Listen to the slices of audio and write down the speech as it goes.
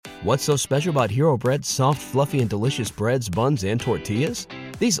What's so special about Hero Bread's soft, fluffy, and delicious breads, buns, and tortillas?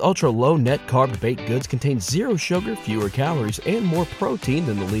 These ultra-low net-carb baked goods contain zero sugar, fewer calories, and more protein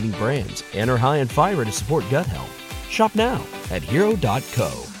than the leading brands, and are high in fiber to support gut health. Shop now at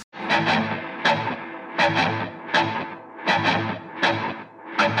Hero.co.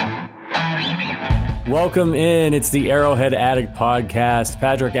 Welcome in. It's the Arrowhead Addict Podcast.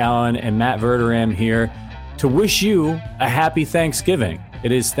 Patrick Allen and Matt Verderam here to wish you a happy Thanksgiving.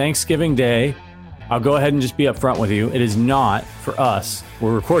 It is Thanksgiving Day. I'll go ahead and just be upfront with you. It is not for us.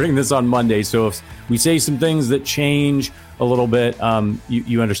 We're recording this on Monday, so if we say some things that change a little bit,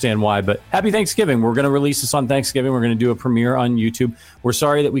 you understand why. But happy Thanksgiving. We're going to release this on Thanksgiving. We're going to do a premiere on YouTube. We're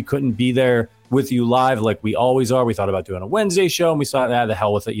sorry that we couldn't be there with you live like we always are. We thought about doing a Wednesday show, and we thought, the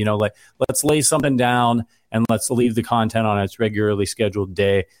hell with it. Let's lay something down and let's leave the content on its regularly scheduled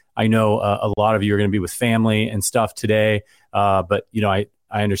day. I know a lot of you are going to be with family and stuff today, but I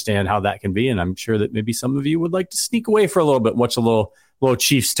understand how that can be, and I'm sure that maybe some of you would like to sneak away for a little bit, watch a little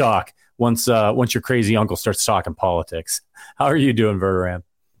Chiefs talk once your crazy uncle starts talking politics. How are you doing, Verderam?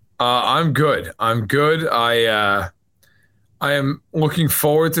 I'm good. I am looking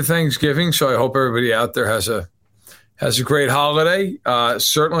forward to Thanksgiving, so I hope everybody out there has a great holiday.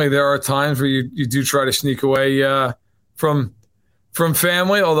 Certainly, there are times where you do try to sneak away from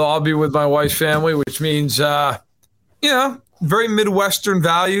family, although I'll be with my wife's family, which means, very Midwestern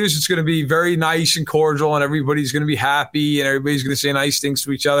values. It's going to be very nice and cordial, and everybody's going to be happy, and everybody's going to say nice things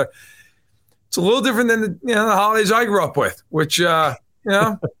to each other. It's a little different than the holidays I grew up with, which, little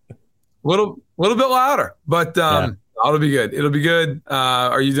bit louder, but it'll be good. It'll be good.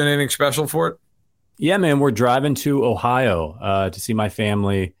 Are you doing anything special for it? Yeah, man, we're driving to Ohio to see my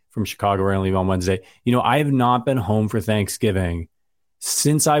family from Chicago. We're going to leave on Wednesday. I have not been home for Thanksgiving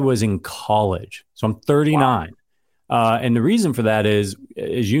since I was in college. So I'm 39. Wow. And the reason for that is,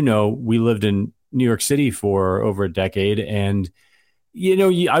 as you know, we lived in New York City for over a decade. And,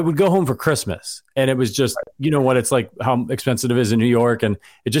 I would go home for Christmas. And it was just, what it's like, how expensive it is in New York. And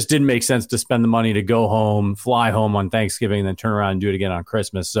it just didn't make sense to spend the money to go home, fly home on Thanksgiving, and then turn around and do it again on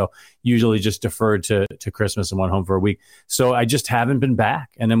Christmas. So usually just deferred to Christmas and went home for a week. So I just haven't been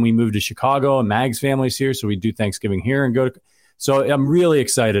back. And then we moved to Chicago, and Mag's family's here. So we do Thanksgiving here and go to. So I'm really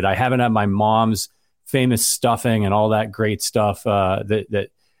excited. I haven't had my mom's famous stuffing and all that great stuff that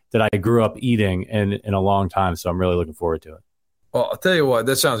I grew up eating in a long time. So I'm really looking forward to it. Well, I'll tell you what,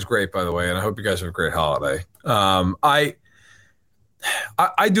 that sounds great, by the way, and I hope you guys have a great holiday. I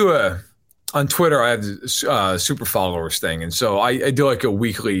do on Twitter, I have this super followers thing, and so I do like a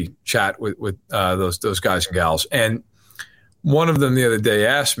weekly chat with those guys and gals. And one of them the other day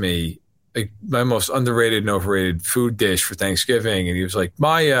asked me my most underrated and overrated food dish for Thanksgiving, and he was like,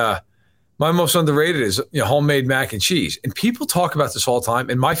 my most underrated is homemade mac and cheese. And people talk about this all the time.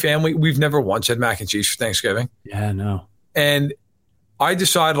 In my family, we've never once had mac and cheese for Thanksgiving. Yeah, no. And I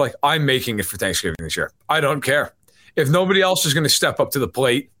decided, I'm making it for Thanksgiving this year. I don't care. If nobody else is going to step up to the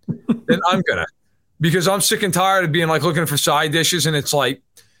plate, then I'm going to. Because I'm sick and tired of being looking for side dishes, and it's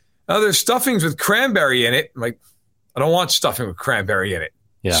there's stuffings with cranberry in it. I don't want stuffing with cranberry in it.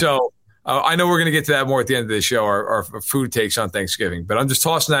 Yeah. So I know we're going to get to that more at the end of the show, our food takes on Thanksgiving. But I'm just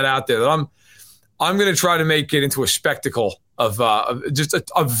tossing that out there that I'm going to try to make it into a spectacle of just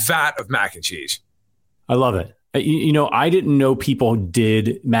a vat of mac and cheese. I love it. I didn't know people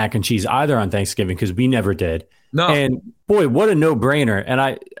did mac and cheese either on Thanksgiving because we never did. No. And boy, what a no-brainer. And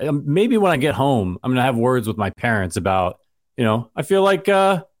I maybe when I get home, I'm going to have words with my parents about, I feel like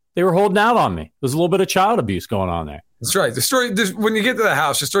they were holding out on me. There's a little bit of child abuse going on there. That's right. The story, when you get to the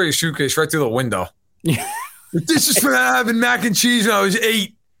house, just throw your suitcase right through the window. This is for having mac and cheese when I was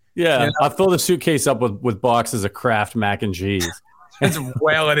 8. Yeah. I'll fill the suitcase up with boxes of Kraft mac and cheese. Just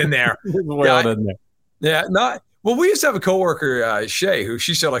whale it in there. Yeah, well, we used to have a coworker, Shay, who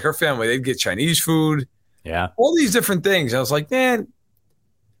she said her family, they'd get Chinese food. Yeah. All these different things. I was like, man,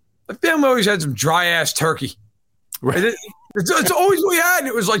 my family always had some dry ass turkey. Right. It's always what we had.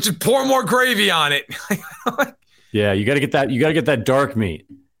 It was just pour more gravy on it. Yeah, you got to get that. You got to get that dark meat.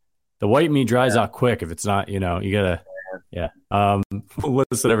 The white meat dries out quick if it's not. You got to. Yeah.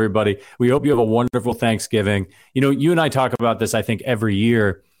 Listen, everybody. We hope you have a wonderful Thanksgiving. You and I talk about this, I think, every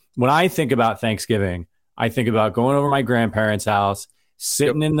year. When I think about Thanksgiving, I think about going over to my grandparents' house,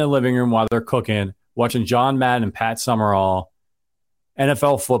 sitting in the living room while they're cooking, watching John Madden and Pat Summerall,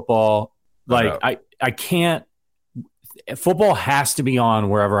 NFL football. I can't. Football has to be on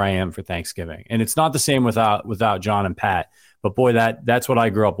wherever I am for Thanksgiving, and it's not the same without John and Pat. But boy, that's what I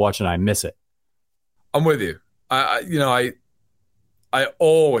grew up watching. I miss it. I'm with you. I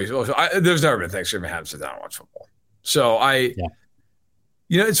always there's never been Thanksgiving I haven't sit down and watch football. So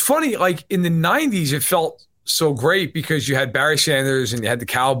It's funny, like in the 90s, it felt so great because you had Barry Sanders and you had the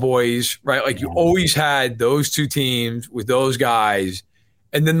Cowboys, right? Like you always had those two teams with those guys.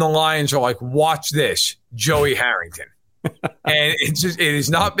 And then the Lions are like, watch this, Joey Harrington. And it has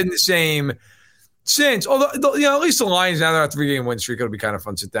not been the same since. Although, at least the Lions, now they're on a 3-game win streak. It'll be kind of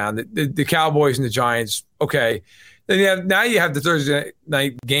fun to sit down. The Cowboys and the Giants, okay. Then now you have the Thursday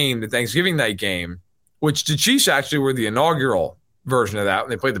night game, the Thanksgiving night game, which the Chiefs actually were the inaugural version of that when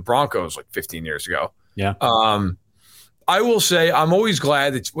they played the Broncos like 15 years ago. Yeah. I will say I'm always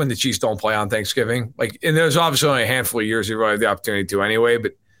glad that when the Chiefs don't play on Thanksgiving. And there's obviously only a handful of years you really have the opportunity to anyway,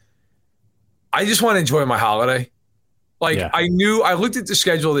 but I just want to enjoy my holiday. I looked at the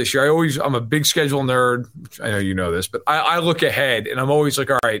schedule this year. I'm a big schedule nerd. I know you know this, but I look ahead and I'm always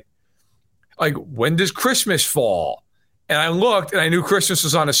like, all right, like when does Christmas fall? And I looked and I knew Christmas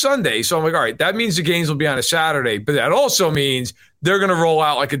was on a Sunday. So I'm like, all right, that means the games will be on a Saturday, but that also means they're going to roll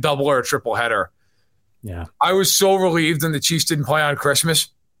out like a double or a triple header. Yeah. I was so relieved when the Chiefs didn't play on Christmas.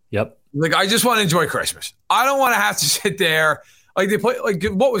 Yep. Like, I just want to enjoy Christmas. I don't want to have to sit there. Like, they play, like,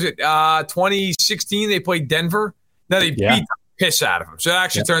 what was it? 2016, they played Denver. Now they beat the piss out of them. So it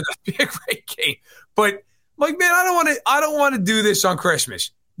actually turned out to be a great game. But, like, man, I don't want to do this on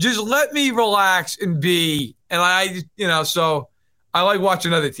Christmas. Just let me relax and be. And so I like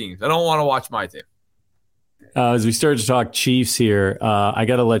watching other teams. I don't want to watch my team. As we start to talk Chiefs here, I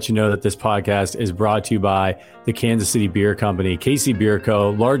got to let you know that this podcast is brought to you by the Kansas City Beer Company. KC Beer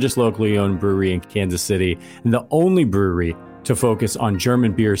Co., largest locally owned brewery in Kansas City, and the only brewery to focus on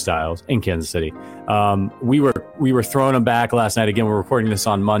German beer styles in Kansas City. We were throwing them back last night. Again, we're recording this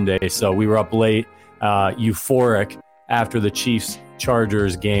on Monday, so we were up late, euphoric after the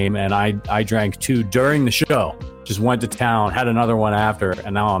Chiefs-Chargers game, and I drank 2 during the show. Just went to town, had another one after,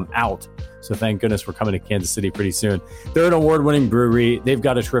 and now I'm out. So thank goodness we're coming to Kansas City pretty soon. They're an award-winning brewery. They've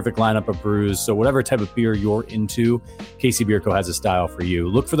got a terrific lineup of brews. So whatever type of beer you're into, KC Beer Co. has a style for you.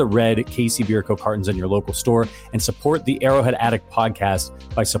 Look for the red KC Beer Co. cartons in your local store and support the Arrowhead Addict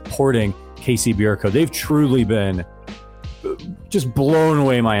podcast by supporting KC Beer Co. They've truly been just blown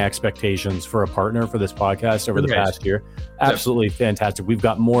away my expectations for a partner for this podcast over the past year. Absolutely fantastic. We've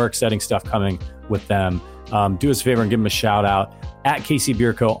got more exciting stuff coming with them. Do us a favor and give them a shout out at KC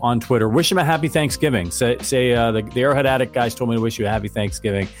Beer Co. on Twitter. Wish them a happy Thanksgiving. Say the Arrowhead Addict guys told me to wish you a happy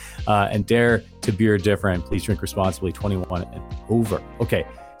Thanksgiving, and dare to beer different. Please drink responsibly, 21 and over. Okay,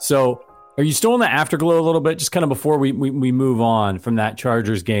 so are you still in the afterglow a little bit? Just kind of before we move on from that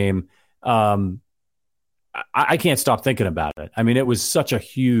Chargers game. I can't stop thinking about it. I mean, it was such a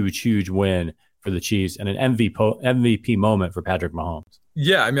huge win for the Chiefs and an MVP moment for Patrick Mahomes.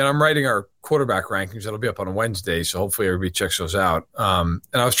 Yeah, I mean, I'm writing our quarterback rankings. That'll be up on Wednesday, so hopefully everybody checks those out. And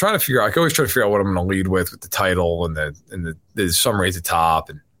I was trying to figure out, I can always try to figure out what I'm going to lead with the title and the summary at the top.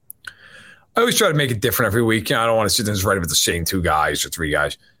 And I always try to make it different every week. I don't want to sit there and just write about the same 2 guys or 3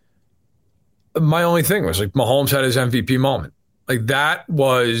 guys. My only thing was, like, Mahomes had his MVP moment. Like, that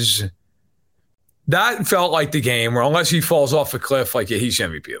felt like the game where unless he falls off a cliff, like, yeah, he's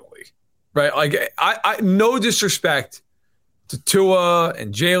MVP of the league. Right? Like, I no disrespect to Tua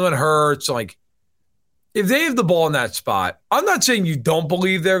and Jalen Hurts. Like, if they have the ball in that spot, I'm not saying you don't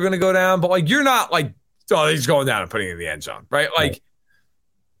believe they're going to go down, but, like, you're not like, oh, he's going down and putting it in the end zone, right? Like,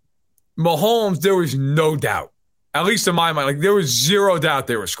 Mahomes, there was no doubt, at least in my mind, like, there was 0 doubt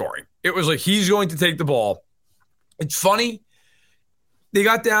they were scoring. It was like, he's going to take the ball. It's funny. They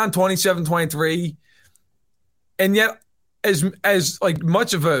got down 27-23, and yet as like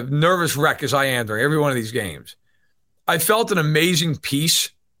much of a nervous wreck as I am during every one of these games, I felt an amazing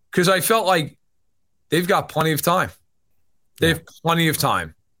peace because I felt like they've got plenty of time. They have plenty of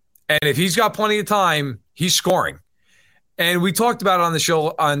time. And if he's got plenty of time, he's scoring. And we talked about it on the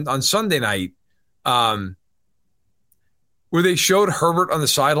show on Sunday night where they showed Herbert on the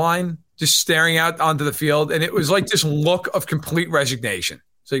sideline just staring out onto the field. And it was like this look of complete resignation.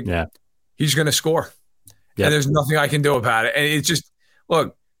 It's like, he's going to score. Yep. And there's nothing I can do about it. And it's just,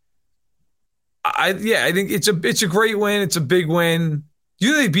 look, I think it's a great win. It's a big win.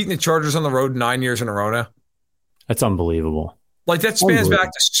 You know they've beaten the Chargers on the road 9 years in a row now? That's unbelievable. Like, that spans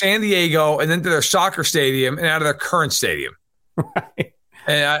back to San Diego and then to their soccer stadium and out of their current stadium. Right.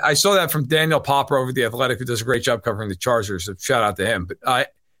 And I saw that from Daniel Popper over at The Athletic, who does a great job covering the Chargers. So shout out to him.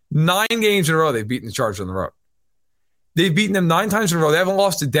 But 9 games in a row, they've beaten the Chargers on the road. They've beaten them 9 times in a row. They haven't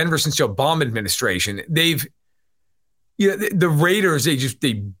lost to Denver since the Obama administration. The Raiders,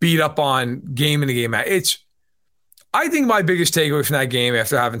 they beat up on game in and game out. I think my biggest takeaway from that game,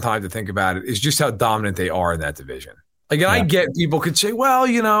 after having time to think about it, is just how dominant they are in that division. Like, and I get people could say, well,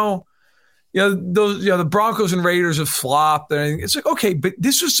 the Broncos and Raiders have flopped. And it's like, okay, but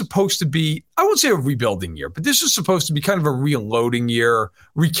this was supposed to be, I won't say a rebuilding year, but this was supposed to be kind of a reloading year,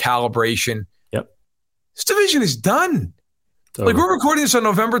 recalibration. Yep. This division is done. Like, we're recording this on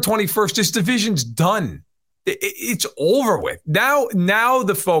November 21st. This division's done. It's over with. Now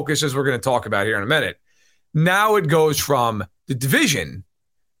the focus, as we're going to talk about here in a minute, now it goes from the division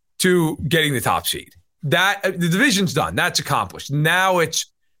to getting the top seed. The division's done. That's accomplished. Now it's,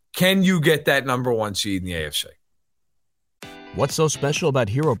 can you get that number one seed in the AFC? What's so special about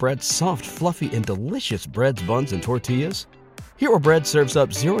Hero Bread's soft, fluffy, and delicious breads, buns, and tortillas? Hero Bread serves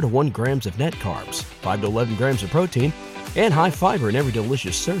up 0 to 1 grams of net carbs, 5 to 11 grams of protein, and high fiber in every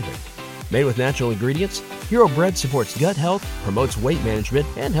delicious serving. Made with natural ingredients, Hero Bread supports gut health, promotes weight management,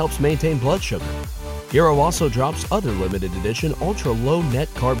 and helps maintain blood sugar. Hero also drops other limited edition ultra-low net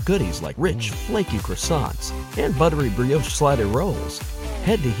carb goodies like rich, flaky croissants and buttery brioche slider rolls.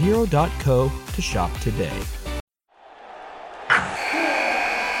 Head to hero.co to shop today.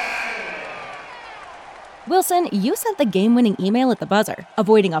 Wilson, you sent the game-winning email at the buzzer,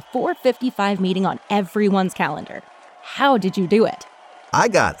 avoiding a 4:55 meeting on everyone's calendar. How did you do it? I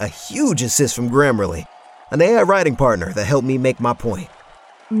got a huge assist from Grammarly, an AI writing partner that helped me make my point.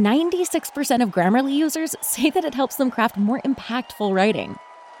 96% of Grammarly users say that it helps them craft more impactful writing.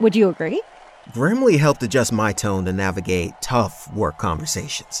 Would you agree? Grammarly helped adjust my tone to navigate tough work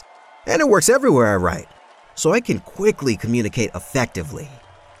conversations. And it works everywhere I write, so I can quickly communicate effectively.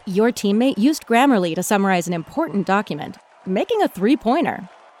 Your teammate used Grammarly to summarize an important document, making a 3-pointer.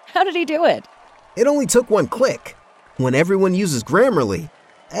 How did he do it? It only took one click. When everyone uses Grammarly,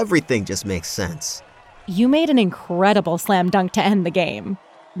 everything just makes sense. You made an incredible slam dunk to end the game.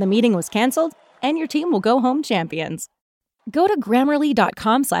 The meeting was canceled, and your team will go home champions. Go to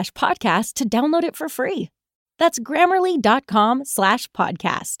Grammarly.com/podcast to download it for free. That's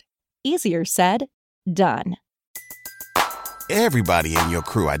Grammarly.com/podcast. Easier said, done. Everybody in your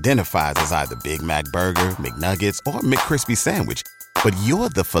crew identifies as either Big Mac Burger, McNuggets, or McCrispy Sandwich. But you're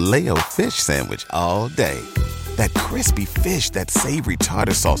the Filet-O-Fish Sandwich all day. That crispy fish, that savory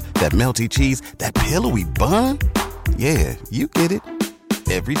tartar sauce, that melty cheese, that pillowy bun. Yeah, you get it.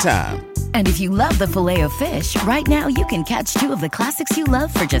 Every time. And if you love the Filet-O-Fish, right now you can catch 2 of the classics you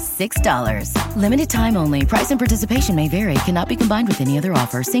love for just $6. Limited time only. Price and participation may vary. Cannot be combined with any other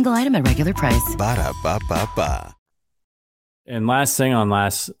offer. Single item at regular price. Ba-da-ba-ba-ba. And last thing on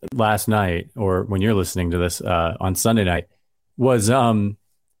last night, or when you're listening to this on Sunday night, was my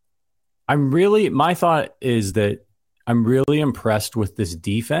thought is that I'm really impressed with this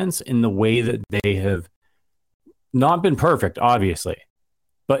defense in the way that they have not been perfect, obviously,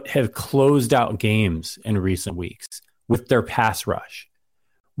 but have closed out games in recent weeks with their pass rush.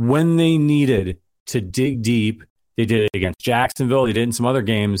 When they needed to dig deep, they did it against Jacksonville, they did it in some other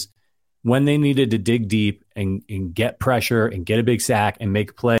games. When they needed to dig deep and get pressure and get a big sack and make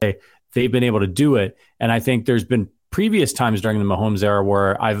a play, they've been able to do it. And I think there's been previous times during the Mahomes era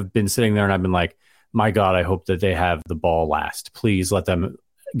where I've been sitting there and I've been like, my God, I hope that they have the ball last. Please let them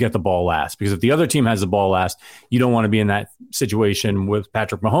get the ball last. Because if the other team has the ball last, you don't want to be in that situation with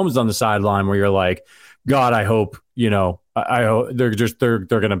Patrick Mahomes on the sideline where you're like, God, I hope, I hope they're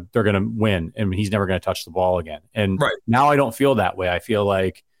gonna win and he's never gonna touch the ball again. And Now I don't feel that way. I feel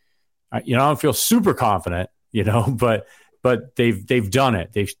like, I don't feel super confident, but they've done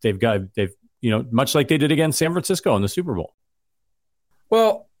it. They've much like they did against San Francisco in the Super Bowl.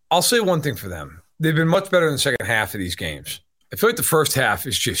 Well, I'll say one thing for them. They've been much better in the second half of these games. I feel like the first half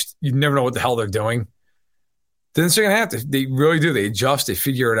is just, you never know what the hell they're doing. Then the second half, they really do. They adjust. They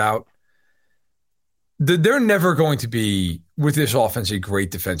figure it out. They're never going to be, with this offense, a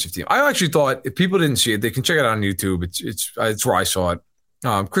great defensive team. I actually thought, if people didn't see it, they can check it out on YouTube. It's where I saw it.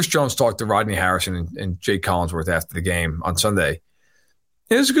 Chris Jones talked to Rodney Harrison and Jake Collinsworth after the game on Sunday.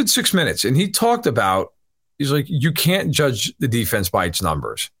 It was a good 6 minutes. And he talked about, he's like, you can't judge the defense by its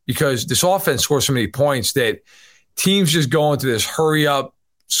numbers because this offense scores so many points that teams just go into this hurry up,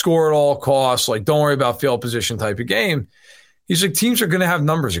 score at all costs, like don't worry about field position type of game. He's like, teams are going to have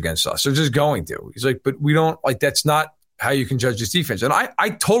numbers against us. They're just going to. He's like, but we don't, like, that's not how you can judge this defense. And I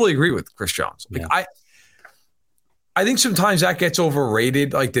totally agree with Chris Jones. Like, yeah. I think sometimes that gets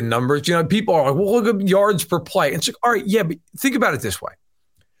overrated, like the numbers. People are like, well, look at yards per play. And it's like, all right, yeah, but think about it this way.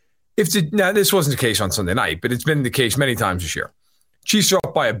 Now, this wasn't the case on Sunday night, but it's been the case many times this year. Chiefs are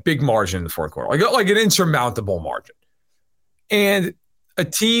up by a big margin in the fourth quarter, like an insurmountable margin. And a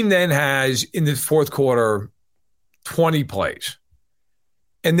team then has, in the fourth quarter, 20 plays.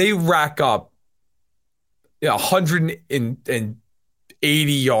 And they rack up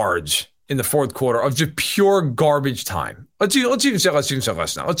 180 yards in the fourth quarter of just pure garbage time. Let's even say less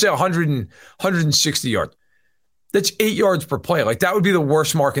now. Let's say 160 yards. That's 8 yards per play. Like, that would be the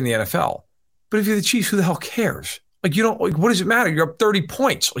worst mark in the NFL. But if you're the Chiefs, who the hell cares? Like, what does it matter? You're up 30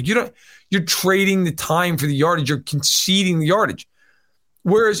 points. Like, you're trading the time for the yardage. You're conceding the yardage.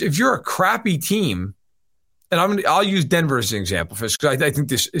 Whereas if you're a crappy team, and I'll use Denver as an example for this, because I think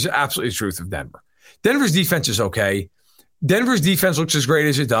this is absolutely the truth of Denver. Denver's defense is okay. Denver's defense looks as great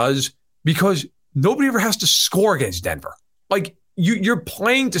as it does because nobody ever has to score against Denver. Like, you're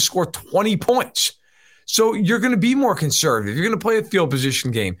playing to score 20 points. So you're going to be more conservative. You're going to play a field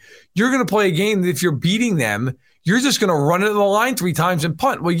position game. You're going to play a game that if you're beating them, you're just going to run it to the line 3 times and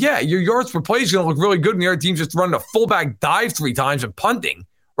punt. Well, yeah, your yards per play is going to look really good, and the other team's just running a fullback dive 3 times and punting,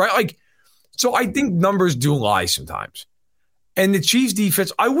 right? Like, so I think numbers do lie sometimes. And the Chiefs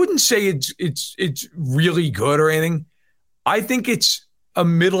defense, I wouldn't say it's really good or anything. I think it's a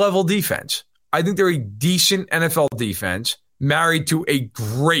mid-level defense. I think they're a decent NFL defense married to a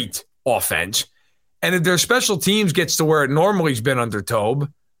great offense. And if their special teams gets to where it normally has been under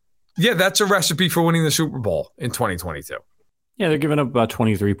Tobe, yeah, that's a recipe for winning the Super Bowl in 2022. Yeah, they're giving up about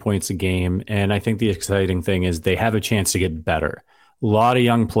 23 points a game. And I think the exciting thing is they have a chance to get better. A lot of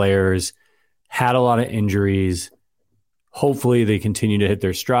young players, had a lot of injuries. Hopefully they continue to hit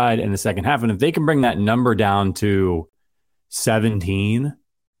their stride in the second half. And if they can bring that number down to 17,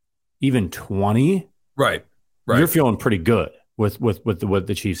 even 20, right. You're feeling pretty good with what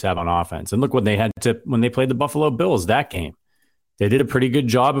the Chiefs have on offense. And look what they had when they played the Buffalo Bills that game. They did a pretty good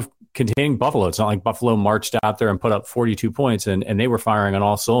job of containing Buffalo. It's not like Buffalo marched out there and put up 42 points and they were firing on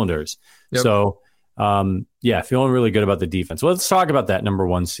all cylinders. Yep. So, feeling really good about the defense. Well, let's talk about that number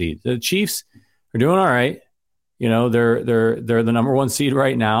 1 seed. The Chiefs are doing all right. You know, they're the number 1 seed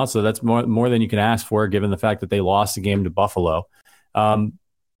right now. So that's more than you can ask for, given the fact that they lost the game to Buffalo. They're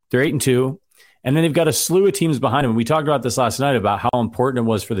 8-2. And then they've got a slew of teams behind them. We talked about this last night about how important it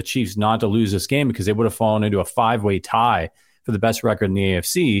was for the Chiefs not to lose this game because they would have fallen into a 5-way tie for the best record in the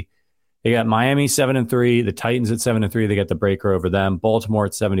AFC. They got Miami 7-3, the Titans at 7-3. They got the breaker over them. Baltimore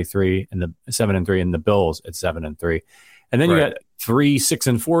at 7-3 and the 7-3, and the Bills at 7-3. And then you got 3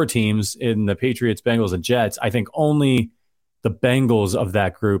 6-4 teams in the Patriots, Bengals, and Jets. I think only the Bengals of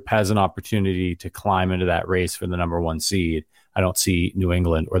that group has an opportunity to climb into that race for the number 1 seed. I don't see New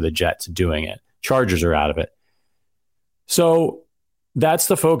England or the Jets doing it. Chargers are out of it. So that's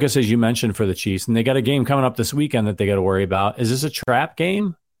the focus, as you mentioned, for the Chiefs. And they got a game coming up this weekend that they got to worry about. Is this a trap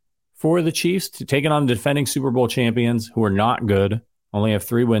game for the Chiefs to take on defending Super Bowl champions who are not good, only have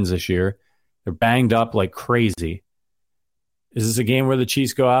 3 wins this year? They're banged up like crazy. Is this a game where the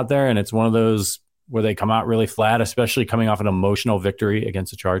Chiefs go out there and it's one of those where they come out really flat, especially coming off an emotional victory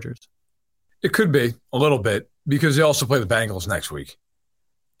against the Chargers? It could be a little bit because they also play the Bengals next week.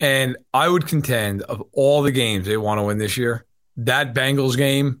 And I would contend of all the games they want to win this year, that Bengals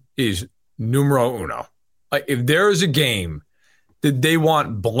game is numero uno. Like, if there is a game that they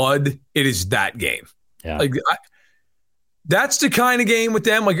want blood, it is that game. Yeah. Like, that's the kind of game with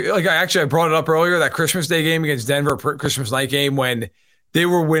them. Like I brought it up earlier, that Christmas Day game against Denver, Christmas night game, when they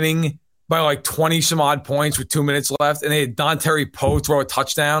were winning by like 20 some odd points with 2 minutes left, and they had Dontari Poe throw a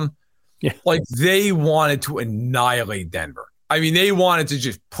touchdown. Yeah. Like, they wanted to annihilate Denver. I mean, they wanted to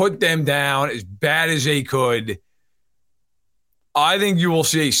just put them down as bad as they could. I think you will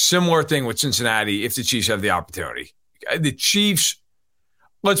see a similar thing with Cincinnati if the Chiefs have the opportunity. The Chiefs,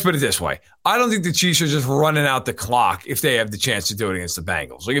 let's put it this way. I don't think the Chiefs are just running out the clock if they have the chance to do it against the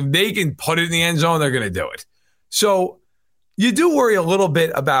Bengals. Like, if they can put it in the end zone, they're going to do it. So you do worry a little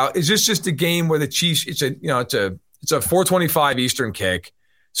bit about, is this just a game where the Chiefs, it's a 4:25 Eastern kick.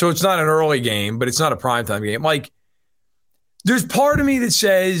 So it's not an early game, but it's not a primetime game. Like, there's part of me that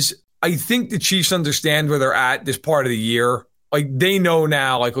says, I think the Chiefs understand where they're at this part of the year. Like, they know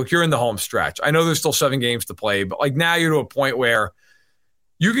now, like, look, you're in the home stretch. I know there's still 7 games to play, but like, now you're to a point where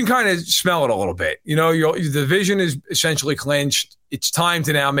you can kind of smell it a little bit. You know, the division is essentially clinched. It's time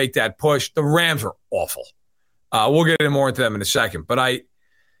to now make that push. The Rams are awful. We'll get more into them in a second, but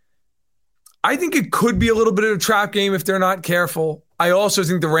I think it could be a little bit of a trap game if they're not careful. I also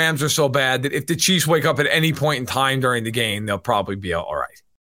think the Rams are so bad that if the Chiefs wake up at any point in time during the game, they'll probably be all right.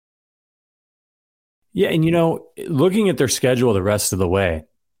 Yeah, and looking at their schedule the rest of the way,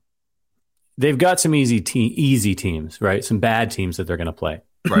 they've got some easy teams, right? Some bad teams that they're going to play.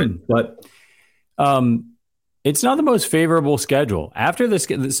 Right. But it's not the most favorable schedule. After this,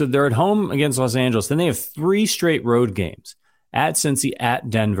 so they're at home against Los Angeles. Then they have 3 straight road games: at Cincy,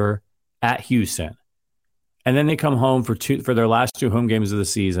 at Denver, at Houston. And then they come home for their last 2 home games of the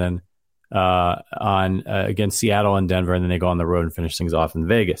season against Seattle and Denver, and then they go on the road and finish things off in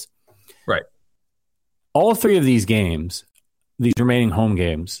Vegas. Right. All three of these games, these remaining home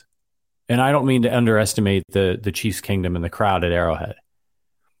games, and I don't mean to underestimate the Chiefs Kingdom and the crowd at Arrowhead,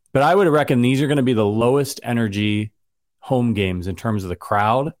 but I would reckon these are going to be the lowest energy home games in terms of the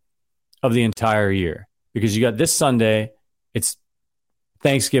crowd of the entire year. Because you got this Sunday, it's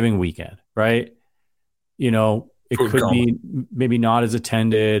Thanksgiving weekend, right? You know, it could be maybe not as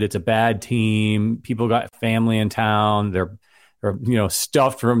attended. It's a bad team. People got family in town. They're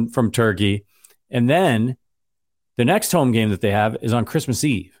stuffed from turkey. And then the next home game that they have is on Christmas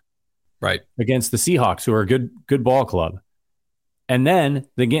Eve. Right. Against the Seahawks, who are a good ball club. And then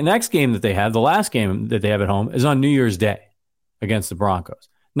the next game that they have, the last game that they have at home, is on New Year's Day against the Broncos.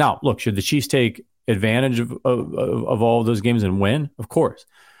 Now, look, should the Chiefs take advantage of all of those games and win? Of course.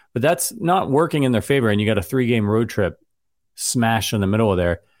 But that's not working in their favor, and you got a 3-game road trip smashed in the middle of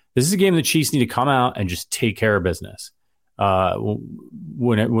there. This is a game the Chiefs need to come out and just take care of business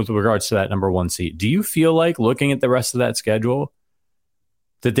with regards to that number 1 seed. Do you feel like, looking at the rest of that schedule,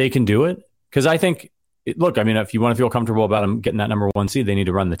 that they can do it? Because I think, if you want to feel comfortable about them getting that number 1 seed, they need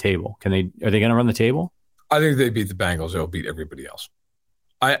to run the table. Are they going to run the table? I think they beat the Bengals. They'll beat everybody else.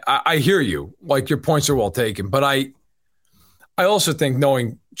 I hear you. Like, your points are well taken, but I also think,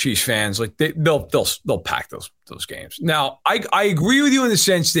 knowing Chiefs fans, like they'll pack those games. Now, I agree with you in the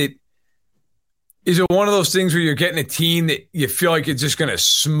sense that, is it one of those things where you're getting a team that you feel like it's just going to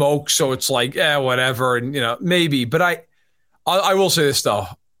smoke, so it's like, whatever, and maybe. But I will say this though,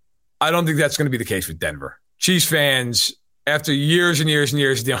 I don't think that's going to be the case with Denver. Chiefs fans, after years and years and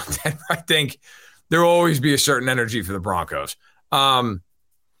years of dealing with Denver, I think there will always be a certain energy for the Broncos.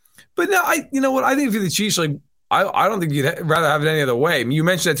 But no, you know what? I think for the Chiefs, like, I don't think you'd rather have it any other way. I mean, you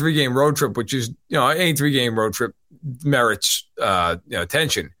mentioned that 3-game road trip, which is, any 3-game road trip merits,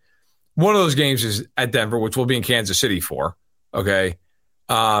 attention. One of those games is at Denver, which we'll be in Kansas City for. Okay.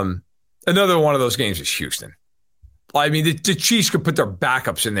 Another one of those games is Houston. I mean, the Chiefs could put their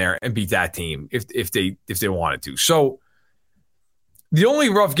backups in there and beat that team if they wanted to. So the only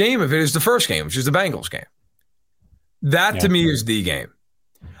rough game of it is the first game, which is the Bengals game. That to me is the game.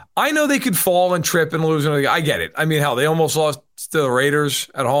 I know they could fall and trip and lose. I get it. I mean, hell, they almost lost to the Raiders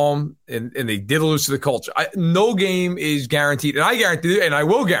at home, and they did lose to the Colts. No game is guaranteed, and I guarantee you, and I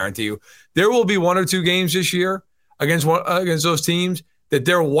will guarantee you, there will be 1 or 2 games this year against those teams that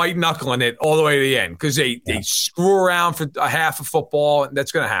they're white knuckling it all the way to the end because they screw around for a half of football, and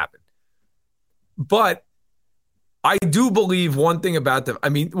that's going to happen. But I do believe one thing about them. I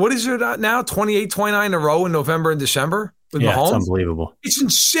mean, what is it now? 28, 29 in a row in November and December with Mahomes? It's unbelievable. It's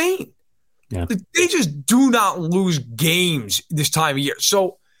insane. Yeah. They just do not lose games this time of year.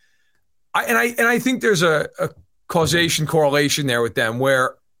 So, I think there's a causation correlation there with them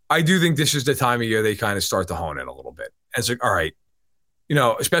where I do think this is the time of year they kind of start to hone in a little bit. And it's like, all right,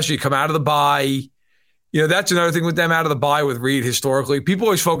 especially come out of the bye. That's another thing with them out of the bye with Reed historically. People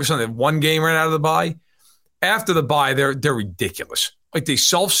always focus on the one game right out of the bye. After the bye, they're ridiculous. Like, they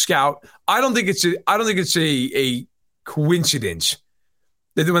self-scout. I don't think it's a coincidence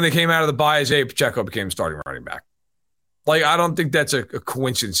that when they came out of the bye, Isaiah Pacheco became starting running back. Like, I don't think that's a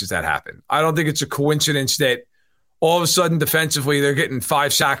coincidence that happened. I don't think it's a coincidence that all of a sudden defensively they're getting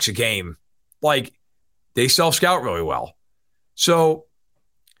 5 sacks a game. Like, they self-scout really well. So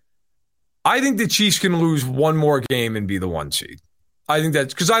I think the Chiefs can lose one more game and be the 1 seed. I think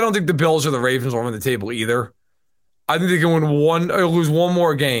that's because I don't think the Bills or the Ravens will win the table either. I think they can win or lose one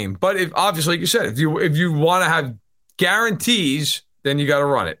more game. But obviously, like you said, if you want to have guarantees, then you got to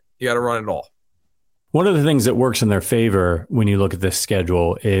run it. You got to run it all. One of the things that works in their favor when you look at this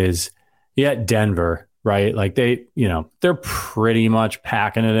schedule is Denver, right? Like they're pretty much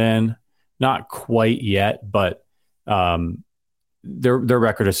packing it in. Not quite yet, but their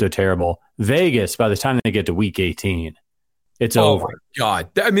record is so terrible. Vegas, by the time they get to week 18, it's over. Oh, my God.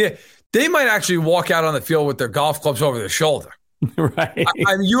 I mean, they might actually walk out on the field with their golf clubs over their shoulder. Right.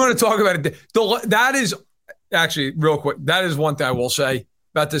 I mean, you want to talk about it. That is actually, real quick, that is one thing I will say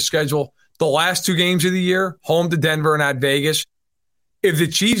about this schedule. The last 2 games of the year, home to Denver and at Vegas, if the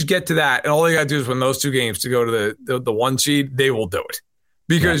Chiefs get to that, and all they got to do is win those 2 games to go to the 1 seed, they will do it.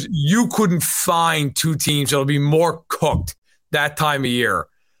 Because you couldn't find 2 teams that'll be more cooked that time of year.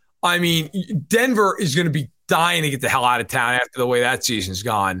 I mean, Denver is going to be dying to get the hell out of town after the way that season's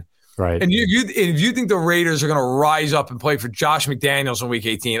gone. Right. And if you think the Raiders are going to rise up and play for Josh McDaniels in week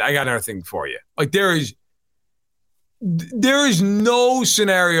 18, I got another thing for you. Like, there is no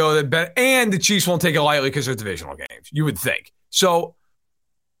scenario that and the Chiefs won't take it lightly because they're divisional games, you would think. So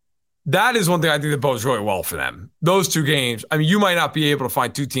that is one thing I think that bodes really well for them. Those 2 games, I mean, you might not be able to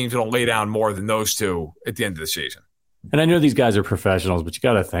find 2 teams that'll lay down more than those 2 at the end of the season. And I know these guys are professionals, but you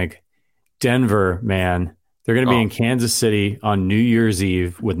got to think, Denver, man, they're going to be in Kansas City on New Year's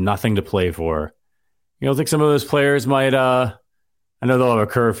Eve with nothing to play for. You don't think some of those players might, I know they'll have a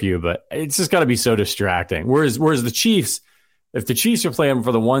curfew, but it's just got to be so distracting. Whereas the Chiefs, if the Chiefs are playing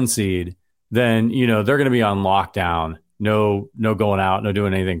for the 1 seed, then, they're going to be on lockdown. No going out, no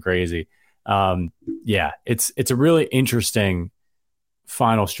doing anything crazy. It's a really interesting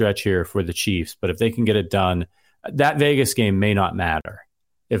final stretch here for the Chiefs, but if they can get it done, that Vegas game may not matter.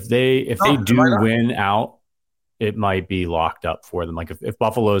 If they do win out, it might be locked up for them. Like if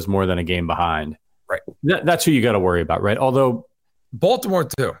Buffalo's more than a game behind, right? That's who you got to worry about, right? Although Baltimore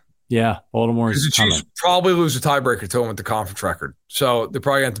too. Yeah, Baltimore is coming. The Chiefs probably lose a tiebreaker to them with the conference record, so they're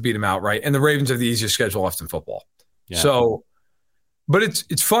probably going to beat them out, right? And the Ravens have the easiest schedule left in football. Yeah. So, but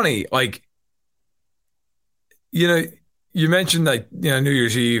it's funny, like, you mentioned like New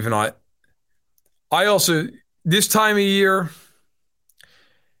Year's Eve, and I also this time of year,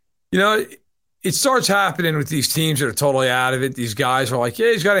 it starts happening with these teams that are totally out of it. These guys are like,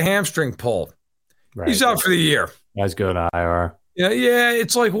 yeah, he's got a hamstring pull, right. He's out for the year. Guys go to IR. Yeah,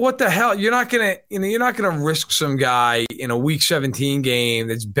 it's like, what the hell? You're not gonna risk some guy in a Week 17 game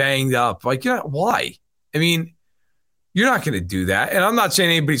that's banged up. Like, why? I mean, you're not gonna do that. And I'm not saying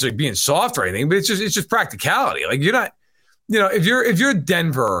anybody's like being soft or anything, but it's just practicality. Like, you're not, if you're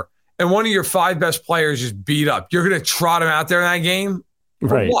Denver and one of your 5 best players is beat up, you're gonna trot him out there in that game,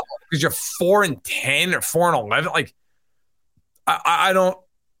 right? What? Because you're 4-10 or 4-11. Like, I don't.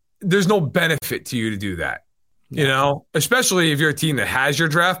 There's no benefit to you to do that. Especially if you're a team that has your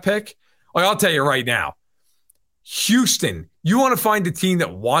draft pick. Like, I'll tell you right now, Houston, you want to find a team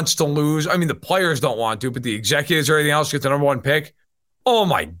that wants to lose. I mean, the players don't want to, but the executives or anything else get the number 1 pick. Oh,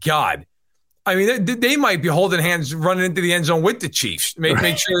 my God. I mean, they might be holding hands running into the end zone with the Chiefs. Make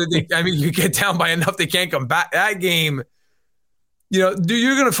sure that you get down by enough they can't come back. That game, you're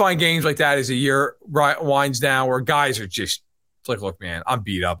going to find games like that as the year winds down where guys are just, it's like, look, man, I'm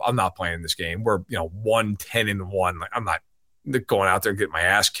beat up. I'm not playing this game. We're 1-10-1. Like, I'm not going out there and getting my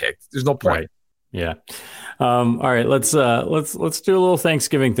ass kicked. There's no point. Right. Yeah. All right. Let's do a little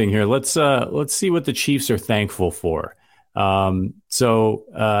Thanksgiving thing here. Let's see what the Chiefs are thankful for. Number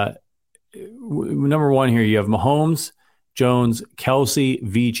 1 here, you have Mahomes, Jones, Kelsey,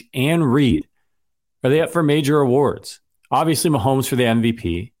 Veach, and Reed. Are they up for major awards? Obviously, Mahomes for the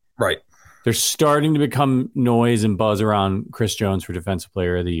MVP. Right. There's starting to become noise and buzz around Chris Jones for Defensive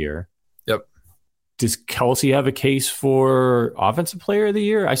Player of the Year. Yep. Does Kelsey have a case for Offensive Player of the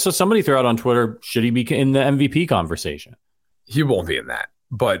Year? I saw somebody throw out on Twitter, should he be in the MVP conversation? He won't be in that.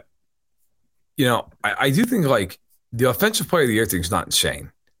 But, I do think, like, the Offensive Player of the Year thing is not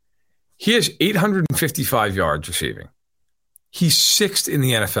insane. He has 855 yards receiving. He's 6th in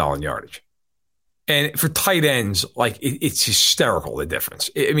the NFL in yardage. And for tight ends, like, it's hysterical, the difference.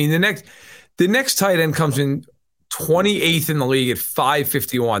 I mean, the next tight end comes in 28th in the league at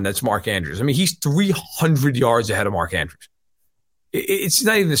 551. That's Mark Andrews. I mean, he's 300 yards ahead of Mark Andrews. It's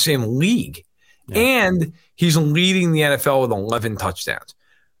not even the same league. Yeah. And he's leading the NFL with 11 touchdowns.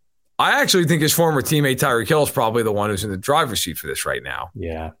 I actually think his former teammate Tyreek Hill is probably the one who's in the driver's seat for this right now.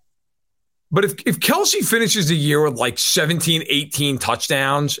 Yeah. But if Kelsey finishes the year with like 17, 18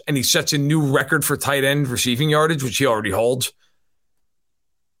 touchdowns and he sets a new record for tight end receiving yardage, which he already holds,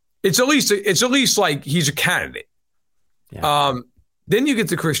 it's at least like he's a candidate. Yeah. Then you get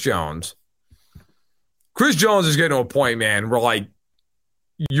to Chris Jones. Chris Jones is getting to a point, man, where like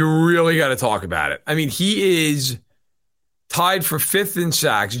you really got to talk about it. I mean, he is tied for 5th in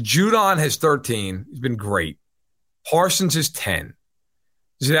sacks. Judon has 13. He's been great. Parsons is 10.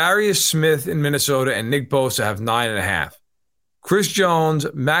 Zadarius Smith in Minnesota and Nick Bosa have 9.5. Chris Jones,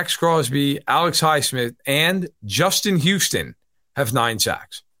 Max Crosby, Alex Highsmith, and Justin Houston have 9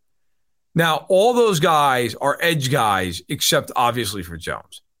 sacks. Now, all those guys are edge guys, except obviously for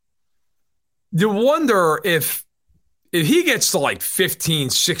Jones. You wonder if he gets to like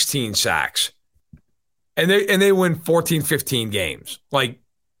 15, 16 sacks and they win 14, 15 games, like,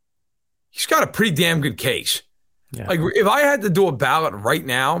 he's got a pretty damn good case. Yeah. Like, if I had to do a ballot right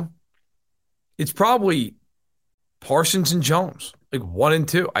now, it's probably Parsons and Jones, like 1 and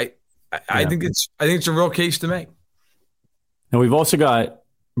 2. I think it's a real case to make. And we've also got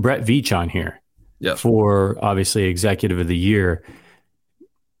Brett Veach on here, yes, for obviously Executive of the Year.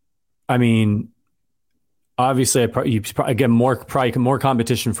 I mean, obviously, you get more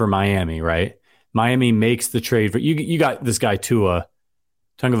competition for Miami, right? Miami makes the trade for you. Got this guy Tua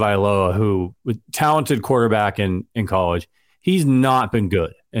Tagovailoa, who was talented quarterback in college. He's not been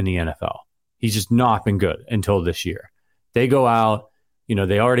good in the NFL. He's just not been good until this year. They go out,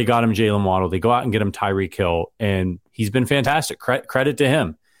 they already got him Jalen Waddle. They go out and get him Tyreek Hill, and he's been fantastic. Credit to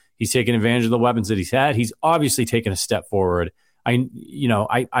him. He's taken advantage of the weapons that he's had. He's obviously taken a step forward. I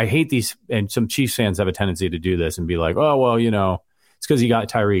hate these, and some Chiefs fans have a tendency to do this and be like, oh, well, it's because he got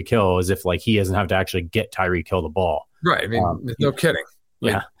Tyreek Hill, as if like he doesn't have to actually get Tyreek Hill the ball. Right. I mean, no kidding.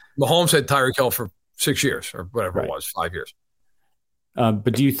 Yeah. Mahomes had Tyreek Hill for 6 years or whatever it was, 5 years.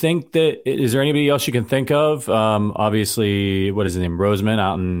 But do you think that, is there anybody else you can think of? Obviously, what is his name? Roseman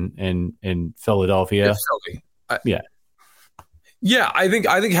out in Philadelphia. Yeah, I think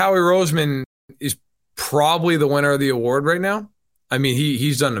Howie Roseman is probably the winner of the award right now. I mean,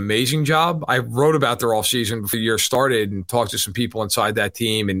 he's done an amazing job. I wrote about their offseason before the year started and talked to some people inside that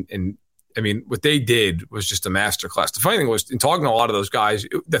team. And I mean, what they did was just a masterclass. The funny thing was, in talking to a lot of those guys,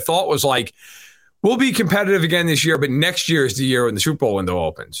 the thought was like, we'll be competitive again this year, but next year is the year when the Super Bowl window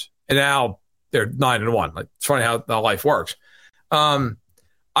opens. And now they're 9-1. Like, it's funny how life works. I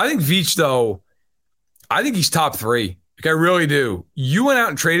think Veach, though, I think he's top 3. Like, I really do. You went out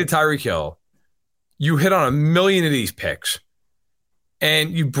and traded Tyreek Hill. You hit on a million of these picks.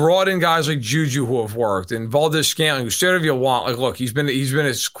 And you brought in guys like Juju who have worked, and Valdes-Scantling, whoever you want. Like, look, he's been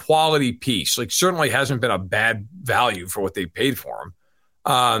a quality piece. Like, certainly hasn't been a bad value for what they paid for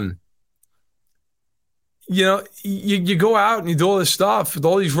him. You go out and you do all this stuff with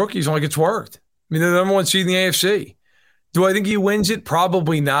all these rookies, and like, it's worked. I mean, they're the number 1 seed in the AFC. Do I think he wins it?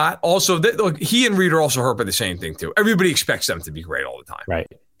 Probably not. Also, look, he and Reed are also hurt by the same thing too. Everybody expects them to be great all the time. Right.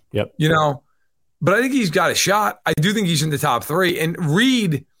 Yep. But I think he's got a shot. I do think he's in the top 3. And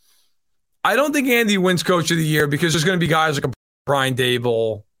Reed, I don't think Andy wins Coach of the Year because there's going to be guys like a Brian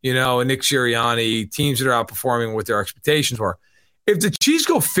Dable, and Nick Sirianni, teams that are outperforming what their expectations were. If the Chiefs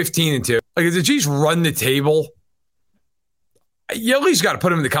go 15-2, like if the Chiefs run the table, you at least got to put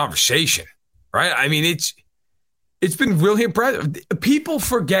them in the conversation, right? I mean, it's been really impressive. People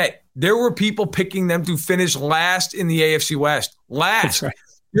forget there were people picking them to finish last in the AFC West. Last. That's right.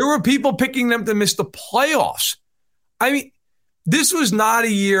 There were people picking them to miss the playoffs. I mean, this was not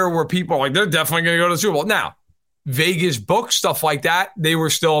a year where people are like, they're definitely going to go to the Super Bowl. Now, Vegas books, stuff like that, they were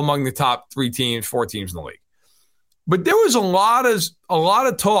still among the top 3 teams, 4 teams in the league. But there was a lot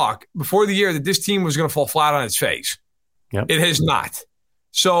of talk before the year that this team was going to fall flat on its face. Yep. It has not.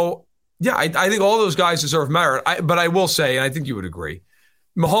 So, yeah, I think all those guys deserve merit. But I will say, and I think you would agree,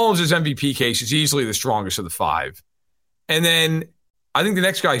 Mahomes' MVP case is easily the strongest of the 5. And then I think the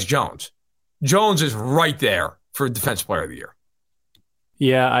next guy is Jones. Jones is right there for Defensive Player of the Year.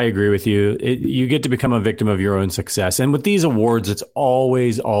 Yeah, I agree with you. You get to become a victim of your own success. And with these awards, it's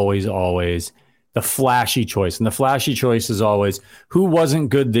always, always, always the flashy choice. And the flashy choice is always who wasn't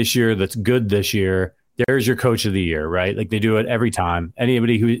good this year that's good this year. There's your Coach of the Year, right? Like, they do it every time.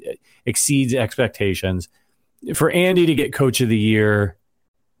 Anybody who exceeds expectations. For Andy to get Coach of the Year,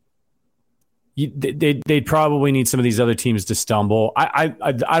 they'd probably need some of these other teams to stumble. I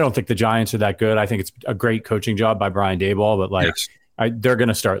don't think the Giants are that good. I think it's a great coaching job by Brian Daboll, but yes. They're going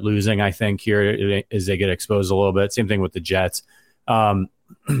to start losing, I think, here as they get exposed a little bit. Same thing with the Jets. I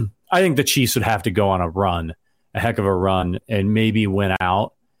think the Chiefs would have to go on a heck of a run, and maybe win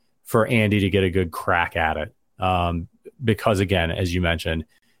out for Andy to get a good crack at it. Because, again, as you mentioned,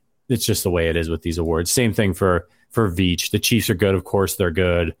 it's just the way it is with these awards. Same thing for Veach. The Chiefs are good. Of course, they're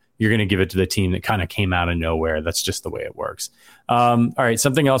good. You're going to give it to the team that kind of came out of nowhere. That's just the way it works. All right,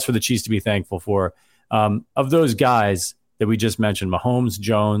 something else for the Chiefs to be thankful for. Of those guys that we just mentioned, Mahomes,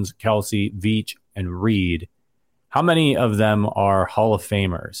 Jones, Kelsey, Veach, and Reed, how many of them are Hall of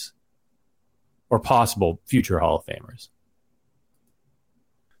Famers or possible future Hall of Famers?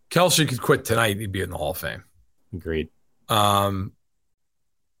 Kelsey could quit tonight. He'd be in the Hall of Fame. Agreed. Could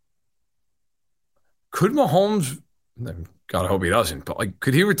Mahomes... God, I hope he doesn't. But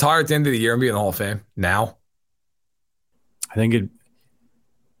could he retire at the end of the year and be in the Hall of Fame now? I think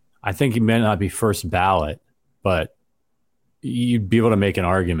he may not be first ballot, but you'd be able to make an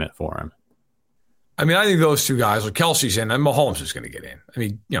argument for him. I mean, I think those 2 guys, like Kelsey's in, and Mahomes is going to get in. I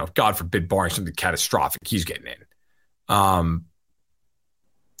mean, God forbid, barring something catastrophic, he's getting in. I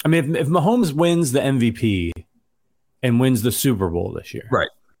mean, if Mahomes wins the MVP and wins the Super Bowl this year, right?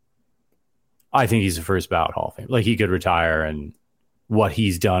 I think he's a first ballot Hall of Fame. Like, he could retire, and what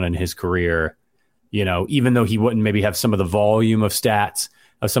he's done in his career, even though he wouldn't maybe have some of the volume of stats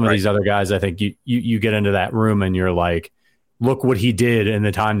of some of these other guys, I think you get into that room and you're like, look what he did in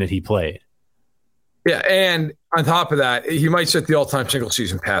the time that he played. Yeah, and on top of that, he might set the all-time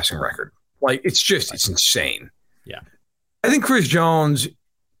single-season passing record. Like, it's insane. Yeah. I think Chris Jones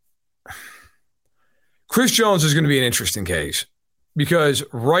is going to be an interesting case. Because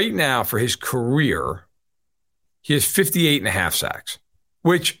right now, for his career, he has 58.5 sacks,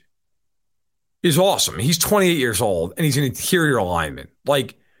 which is awesome. He's 28 years old, and he's an interior lineman.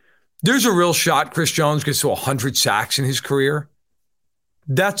 Like, There's a real shot Chris Jones gets to 100 sacks in his career.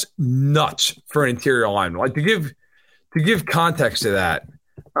 That's nuts for an interior lineman. Like, to give context to that,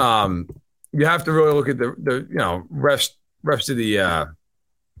 you have to really look at the rest of the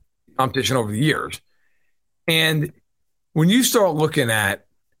competition over the years. And when you start looking at,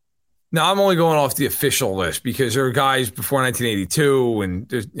 now I'm only going off the official list because there are guys before 1982, and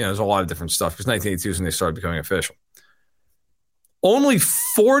there's a lot of different stuff, because 1982 is when they started becoming official. Only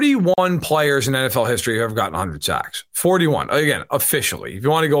 41 players in NFL history have ever gotten 100 sacks. 41. Again, officially. If you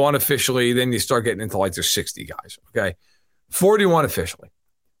want to go unofficially, then you start getting into like there's 60 guys. Okay. 41 officially.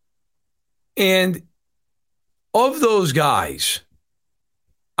 And of those guys,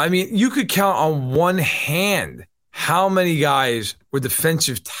 I mean, you could count on one hand how many guys were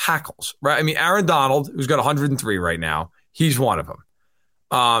defensive tackles, right? I mean, Aaron Donald, who's got 103 right now, he's one of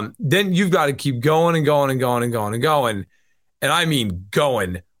them. Then you've got to keep going and going and going and going and going. And I mean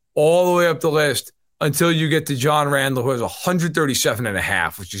going all the way up the list until you get to John Randall, who has 137 and a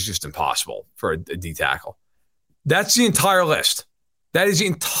half, which is just impossible for a D tackle. That's the entire list. That is the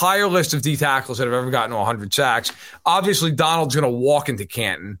entire list of D tackles that have ever gotten to 100 sacks. Obviously, Donald's going to walk into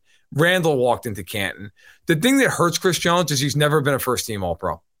Canton. Randall walked into Canton. The thing that hurts Chris Jones is he's never been a first-team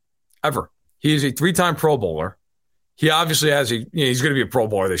All-Pro, ever. He is a 3-time Pro Bowler. He obviously has he's going to be a Pro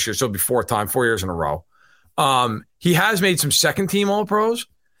Bowler this year, so he'll be 4 years in a row. He has made some second-team All-Pros.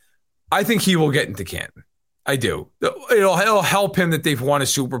 I think he will get into Canton. I do. It'll help him that they've won a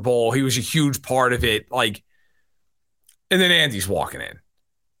Super Bowl. He was a huge part of it. And then Andy's walking in.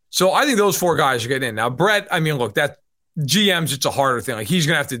 So I think those 4 guys are getting in. Now, Brett, I mean, look, that GM's, it's a harder thing. Like, he's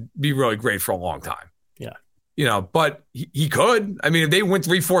going to have to be really great for a long time. Yeah. But he could. I mean, if they win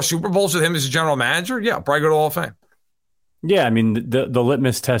 3-4 Super Bowls with him as a general manager, yeah, probably go to Hall of Fame. Yeah, I mean, the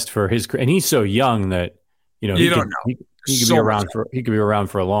litmus test for his career, and he's so young that, he could be around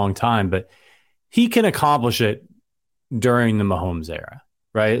for a long time, but he can accomplish it during the Mahomes era,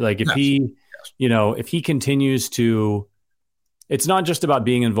 right? Like, if if he continues to, it's not just about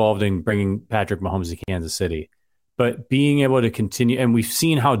being involved in bringing Patrick Mahomes to Kansas City, but being able to continue. And we've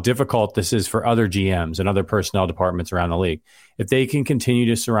seen how difficult this is for other GMs and other personnel departments around the league. If they can continue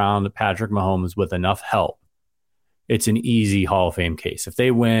to surround Patrick Mahomes with enough help, it's an easy Hall of Fame case. If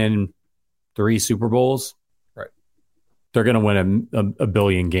they win 3 Super Bowls, right, they're going to win a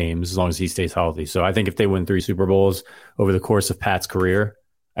billion games as long as he stays healthy. So I think if they win 3 Super Bowls over the course of Pat's career,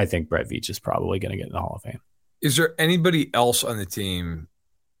 I think Brett Veach is probably going to get in the Hall of Fame. Is there anybody else on the team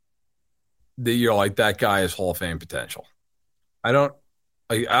that you're like, that guy has Hall of Fame potential?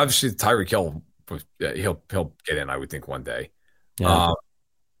 Obviously Tyreek Hill, he'll get in, I would think, one day. Yeah.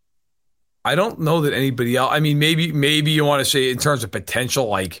 I don't know that anybody else. I mean, maybe you want to say in terms of potential,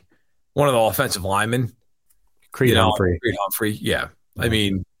 like one of the offensive linemen, Creed Humphrey. Yeah. I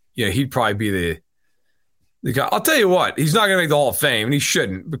mean, he'd probably be the guy. I'll tell you what, he's not going to make the Hall of Fame, and he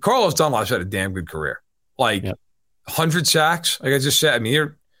shouldn't. But Carlos Dunlap's had a damn good career. 100 sacks, like I just said. I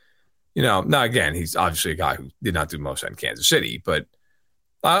mean, now again, he's obviously a guy who did not do most in Kansas City, but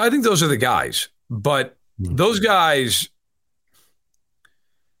I think those are the guys. But those guys,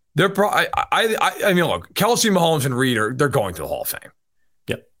 they're probably. I mean, look, Kelsey, Mahomes, and Reed they're going to the Hall of Fame.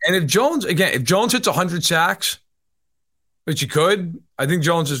 Yep. And if Jones hits 100 sacks, which he could, I think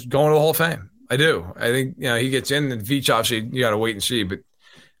Jones is going to the Hall of Fame. I do. I think he gets in, and Veach, obviously you got to wait and see, but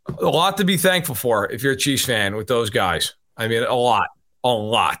a lot to be thankful for if you're a Chiefs fan with those guys. I mean, a lot,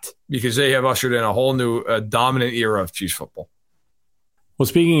 because they have ushered in a whole new dominant era of Chiefs football. Well,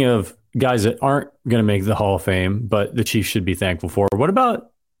 speaking of guys that aren't going to make the Hall of Fame, but the Chiefs should be thankful for, what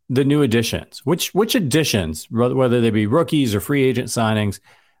about the new additions? Which additions, whether they be rookies or free agent signings,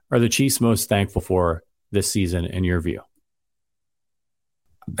 are the Chiefs most thankful for this season in your view?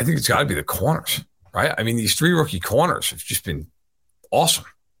 I think it's got to be the corners, right? I mean, these 3 rookie corners have just been awesome.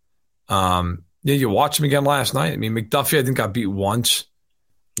 You watched them again last night. I mean, McDuffie, I think, got beat once.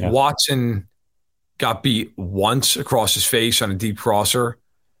 Yeah. Watson got beat once across his face on a deep crosser.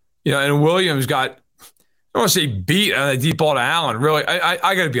 And Williams got, I don't want to say beat on a deep ball to Allen. Really,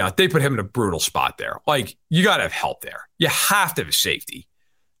 I got to be honest. They put him in a brutal spot there. Like, you got to have help there. You have to have a safety.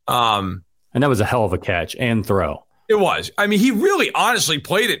 And that was a hell of a catch and throw. It was. I mean, he really honestly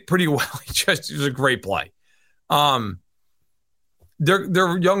played it pretty well. It was a great play.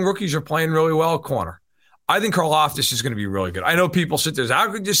 Their young rookies are playing really well at corner. I think Karlaftis is going to be really good. I know people sit there, how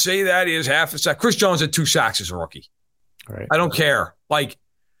could you say that? He has half a sack. Chris Jones had 2 sacks as a rookie. Right. I don't care. Like,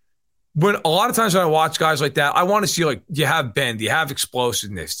 when a lot of times when I watch guys like that, I want to see, like, do you have bend? Do you have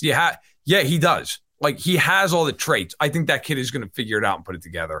explosiveness? Yeah, he does. Like, he has all the traits. I think that kid is going to figure it out and put it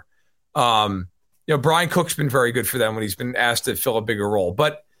together. Brian Cook's been very good for them when he's been asked to fill a bigger role.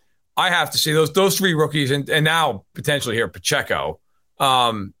 But I have to say those three rookies and now potentially here Pacheco,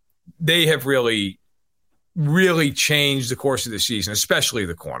 they have really, really changed the course of the season, especially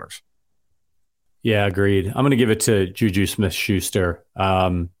the corners. Yeah, agreed. I'm going to give it to Juju Smith-Schuster.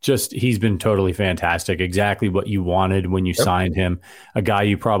 He's been totally fantastic. Exactly what you wanted when you signed him. A guy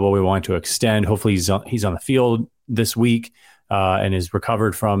you probably want to extend. Hopefully he's on the field this week and is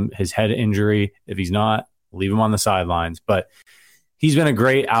recovered from his head injury. If he's not, leave him on the sidelines. But he's been a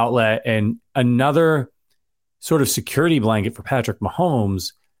great outlet and another sort of security blanket for Patrick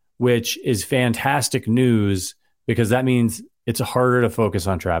Mahomes, which is fantastic news because that means it's harder to focus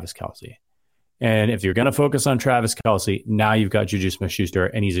on Travis Kelce. And if you're going to focus on Travis Kelce, now you've got Juju Smith-Schuster,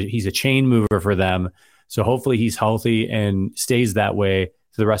 and he's a chain mover for them. So hopefully he's healthy and stays that way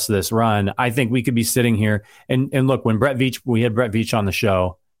for the rest of this run. I think we could be sitting here and look, when we had Brett Veach on the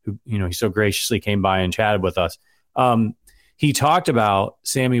show, who, he so graciously came by and chatted with us. He talked about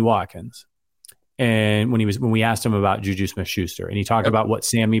Sammy Watkins, and when we asked him about Juju Smith-Schuster, and he talked about what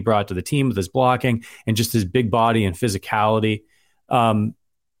Sammy brought to the team with his blocking and just his big body and physicality.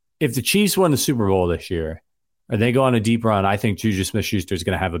 If the Chiefs win the Super Bowl this year, or they go on a deep run, I think Juju Smith-Schuster is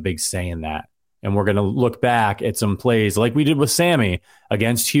going to have a big say in that. And we're going to look back at some plays like we did with Sammy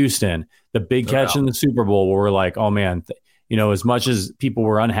against Houston, the big catch in the Super Bowl where we're like, oh man, as much as people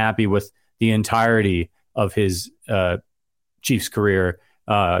were unhappy with the entirety of his Chiefs career,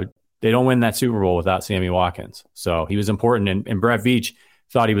 they don't win that Super Bowl without Sammy Watkins. So he was important. And Brett Veach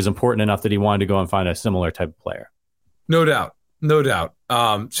thought he was important enough that he wanted to go and find a similar type of player. No doubt. No doubt.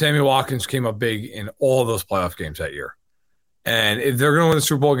 Sammy Watkins came up big in all those playoff games that year. And if they're going to win the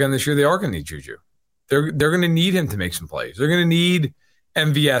Super Bowl again this year, they are going to need Juju. They're going to need him to make some plays. They're going to need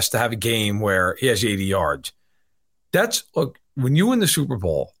MVS to have a game where he has 80 yards. Look, when you win the Super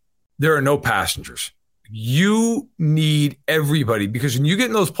Bowl, there are no passengers. You need everybody because when you get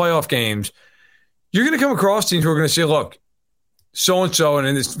in those playoff games, you're going to come across teams who are going to say, look, so-and-so, and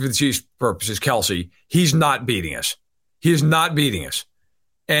in this, for the Chiefs' purposes, Kelce, he's not beating us. He is not beating us.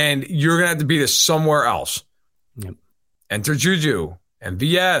 And you're going to have to beat us somewhere else. Yep. Enter Juju,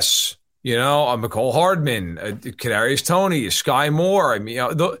 MVS, Mecole Hardman, Kadarius Toney, Sky Moore. I mean,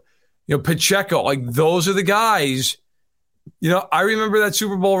 Pacheco. Like, those are the guys. I remember that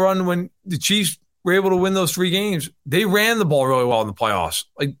Super Bowl run when the Chiefs were able to win those 3 games. They ran the ball really well in the playoffs.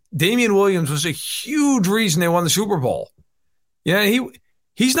 Like, Damian Williams was a huge reason they won the Super Bowl.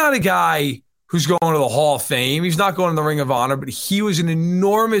 He's not a guy who's going to the Hall of Fame. He's not going to the Ring of Honor, but he was an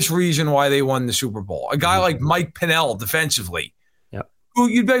enormous reason why they won the Super Bowl. A guy like Mike Pennell defensively. Yep.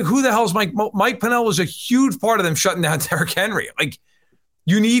 You'd be like, who the hell is Mike? Mike Pennell was a huge part of them shutting down Derrick Henry. Like,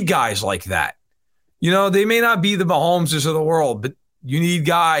 you need guys like that. They may not be the Mahomeses of the world, but you need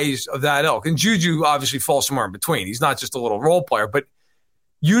guys of that ilk. And Juju obviously falls somewhere in between. He's not just a little role player, but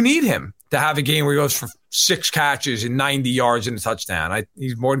you need him to have a game where he goes for 6 catches and 90 yards and a touchdown.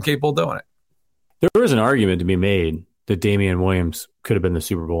 He's more than capable of doing it. There was an argument to be made that Damian Williams could have been the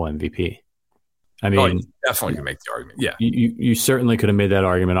Super Bowl MVP. I mean, you definitely can make the argument. Yeah, you certainly could have made that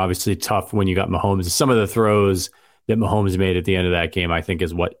argument. Obviously, tough when you got Mahomes. Some of the throws that Mahomes made at the end of that game, I think,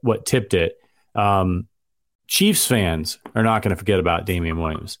 is what tipped it. Chiefs fans are not going to forget about Damian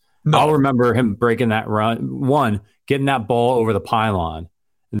Williams. No. I'll remember him breaking that run, getting that ball over the pylon,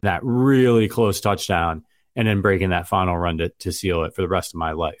 and that really close touchdown, and then breaking that final run to seal it for the rest of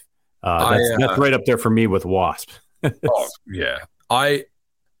my life. That's right up there for me with Wasp. Oh, yeah. I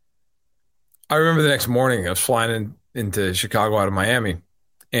remember the next morning I was flying into Chicago out of Miami,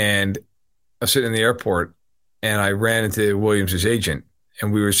 and I was sitting in the airport, and I ran into Williams' agent,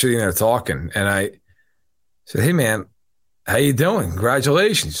 and we were sitting there talking, and I said, hey, man, how you doing?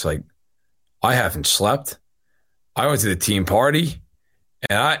 Congratulations. He's like, I haven't slept. I went to the team party,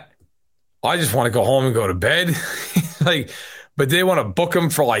 and I just want to go home and go to bed. But they want to book him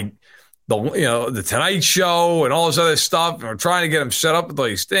for the Tonight Show and all this other stuff. And we're trying to get him set up with all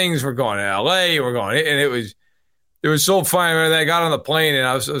these things. We're going to LA. And it was so funny. I mean, I got on the plane and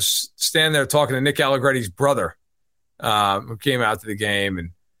I was standing there talking to Nick Allegretti's brother, who came out to the game.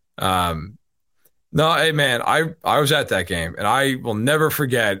 And no, hey man, I was at that game, and I will never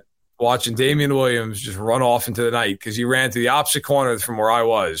forget watching Damian Williams just run off into the night because he ran to the opposite corner from where I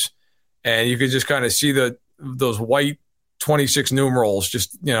was, and you could just kind of see those white 26 numerals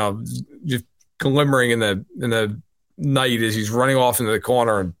just glimmering in the night as he's running off into the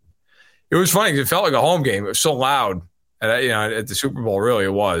corner. And it was funny because it felt like a home game. It was so loud at the Super Bowl. Really,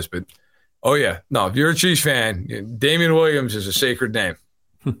 it was. But oh yeah, no. If you're a Chiefs fan, Damian Williams is a sacred name.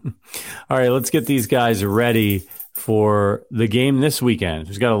 All right, let's get these guys ready for the game this weekend.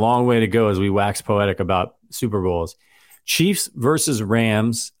 We've got a long way to go as we wax poetic about Super Bowls. Chiefs versus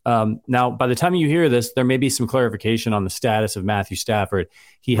Rams. Now, by the time you hear this, there may be some clarification on the status of Matthew Stafford.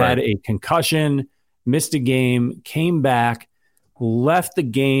 He had a concussion, missed a game, came back, left the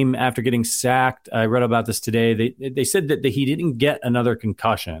game after getting sacked. I read about this today. They said that he didn't get another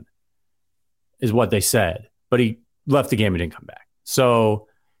concussion, is what they said, but he left the game and didn't come back. So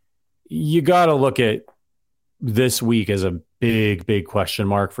you got to look at this week as a big, big question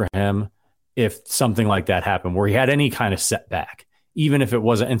mark for him if something like that happened where he had any kind of setback, even if it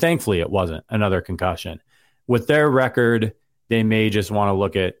wasn't, and thankfully it wasn't another concussion. With their record, they may just want to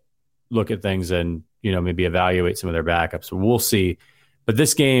look at things and, maybe evaluate some of their backups. So we'll see. But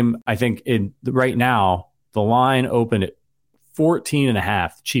this game, I think right now, the line opened at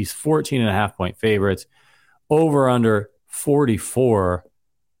 14.5. Chiefs 14.5 point favorites, over under 44,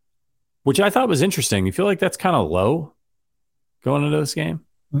 which I thought was interesting. You feel like that's kind of low going into this game?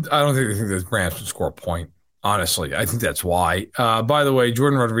 I don't think they think the Rams would score a point. Honestly, I think that's why. By the way,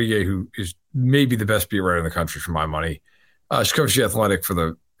 Jordan Rodriguez, who is maybe the best beat writer in the country for my money, she covers the Athletic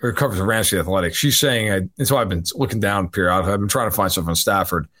covers the Rams for the Athletic. She's saying, and so I've been looking down periodically. I've been trying to find stuff on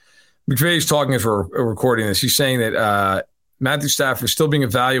Stafford. McVay's talking as we're recording this. He's saying that Matthew Stafford is still being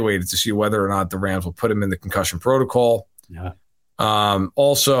evaluated to see whether or not the Rams will put him in the concussion protocol. Yeah.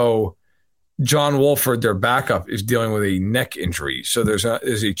 Also, John Wolford, their backup, is dealing with a neck injury. So there's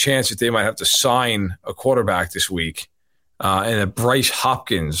a chance that they might have to sign a quarterback this week, and that Bryce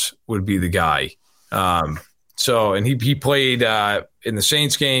Hopkins would be the guy. And he played in the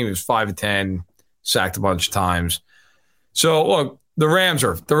Saints game. He was 5 of 10, sacked a bunch of times. So look, the Rams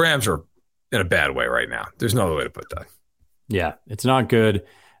are in a bad way right now. There's no other way to put that. Yeah, it's not good.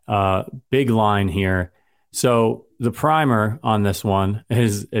 Big line here. So the primer on this one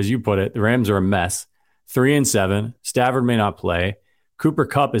is, as you put it, the Rams are a mess. 3-7. Stafford may not play. Cooper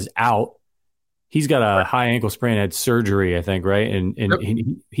Kupp is out. He's got a high ankle sprain, had surgery, I think, right? And yep.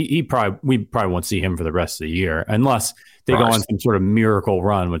 we probably won't see him for the rest of the year unless they go on some sort of miracle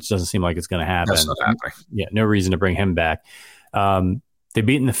run, which doesn't seem like it's going to happen. That's not happening. Yeah, no reason to bring him back. They've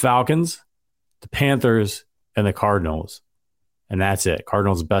beaten the Falcons, the Panthers, and the Cardinals, and that's it.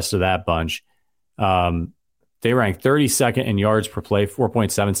 Cardinals best of that bunch. They rank 32nd in yards per play,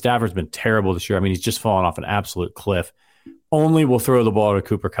 4.7. Stafford's been terrible this year. I mean, he's just fallen off an absolute cliff. Only will throw the ball to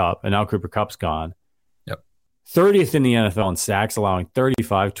Cooper Kupp, and now Cooper Kupp's gone. Yep. 30th in the NFL in sacks, allowing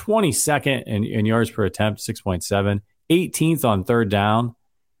 35. 22nd in yards per attempt, 6.7. 18th on third down.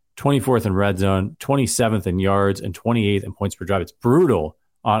 24th in red zone. 27th in yards, and 28th in points per drive. It's brutal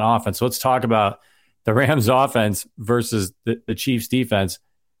on offense. So let's talk about the Rams offense versus the Chiefs defense.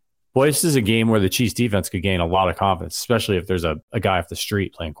 Boy, this is a game where the Chiefs defense could gain a lot of confidence, especially if there's a guy off the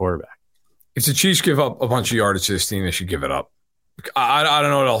street playing quarterback. If the Chiefs give up a bunch of yardage to this team, they should give it up. I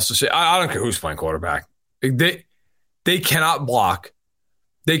don't know what else to say. I don't care who's playing quarterback. They cannot block.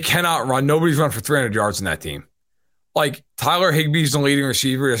 They cannot run. Nobody's run for 300 yards in that team. Like, Tyler Higbee's the leading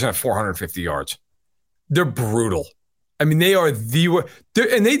receiver. He doesn't have 450 yards. They're brutal. I mean, they are and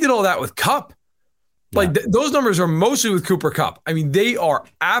they did all that with Kupp. Like, those numbers are mostly with Cooper Kupp. I mean, they are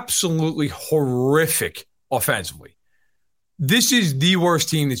absolutely horrific offensively. This is the worst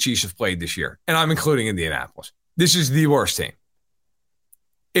team the Chiefs have played this year, and I'm including Indianapolis. This is the worst team.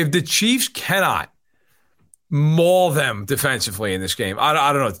 If the Chiefs cannot maul them defensively in this game, I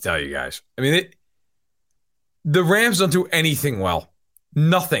don't know what to tell you guys. I mean, the Rams don't do anything well.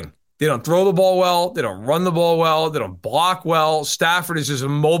 Nothing. They don't throw the ball well. They don't run the ball well. They don't block well. Stafford is as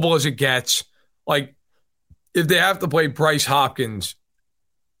immobile as it gets. Like, if they have to play Bryce Hopkins,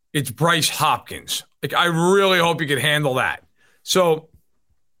 it's Bryce Hopkins. Like, I really hope you can handle that. So,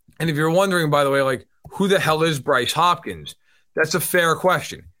 and if you're wondering, by the way, like, who the hell is Bryce Hopkins? That's a fair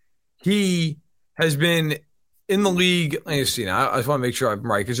question. He has been in the league. Let me see now. I just want to make sure I'm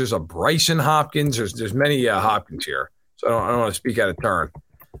right because there's a Bryson Hopkins. There's many Hopkins here. So I don't want to speak out of turn.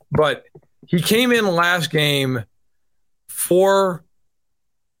 But he came in last game for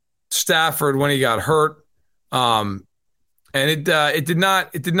Stafford when he got hurt. And it did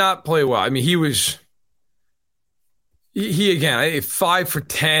not play well. I mean, he again, 5 for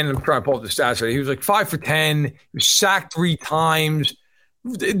 10. I'm trying to pull up the stats. He was like 5 for 10. He was sacked 3 times.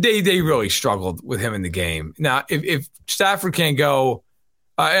 They really struggled with him in the game. Now, if Stafford can't go,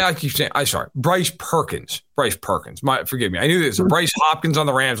 I keep saying, Bryce Perkins. Forgive me. I knew there's a Bryce Hopkins on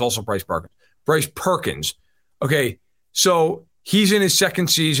the Rams, also Bryce Perkins. Bryce Perkins. Okay, so he's in his second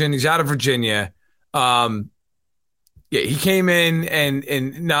season. He's out of Virginia. Yeah, he came in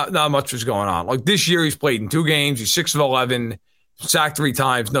and not much was going on. Like, this year, he's played in 2 games. He's 6 of 11, sacked 3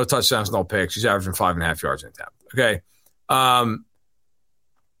 times, no touchdowns, no picks. He's averaging 5.5 yards in attempt. Okay,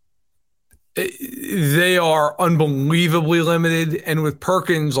 they are unbelievably limited. And with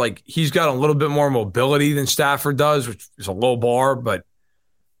Perkins, like, he's got a little bit more mobility than Stafford does, which is a low bar, but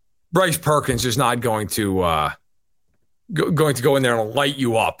Bryce Perkins is not going to go in there and light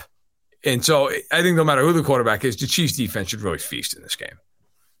you up. And so I think no matter who the quarterback is, the Chiefs defense should really feast in this game.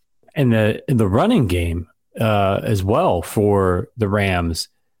 And the running game as well for the Rams,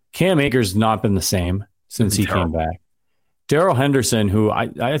 Cam Akers not been the same since he came back. Darrell Henderson, who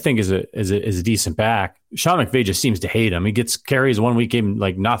I think is a decent back. Sean McVay just seems to hate him. He gets carries one week, gave him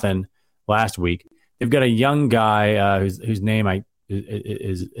like nothing last week. They've got a young guy whose name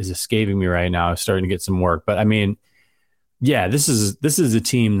is escaping me right now, starting to get some work. But I mean, yeah, this is a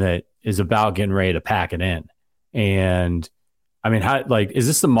team that is about getting ready to pack it in. And I mean, is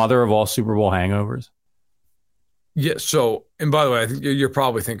this the mother of all Super Bowl hangovers? Yeah. So, and by the way, I think you're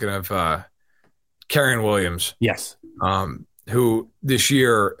probably thinking of Kyren Williams. Yes. Who this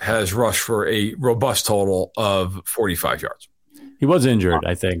year has rushed for a robust total of 45 yards. He was injured,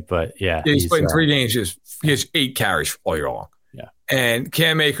 I think, but yeah. He's played in 3 games. He has 8 carries all year long. Yeah. And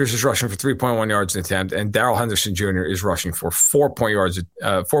Cam Akers is rushing for 3.1 yards an attempt, and Darrell Henderson Jr. is rushing for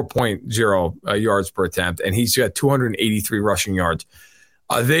 4.0 yards per attempt, and he's got 283 rushing yards.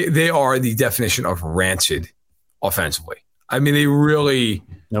 They are the definition of rancid offensively. I mean, they really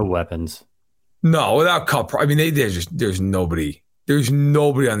no weapons. No, without Kupp. I mean, there's nobody. There's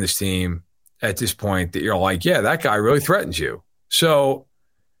nobody on this team at this point that you're like, yeah, that guy really threatens you. So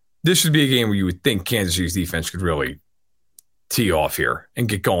this would be a game where you would think Kansas City's defense could really tee off here and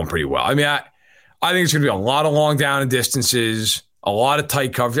get going pretty well. I mean, I think it's going to be a lot of long down and distances, a lot of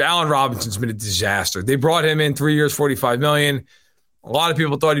tight coverage. Allen Robinson's been a disaster. They brought him in 3 years, $45 million. A lot of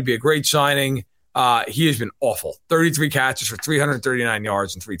people thought he'd be a great signing. He has been awful. 33 catches for 339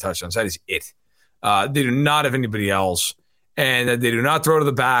 yards and 3 touchdowns. That is it. They do not have anybody else, and they do not throw to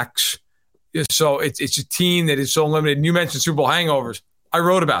the backs. So it's a team that is so limited. And you mentioned Super Bowl hangovers. I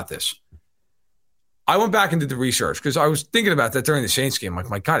wrote about this. I went back and did the research because I was thinking about that during the Saints game. Like,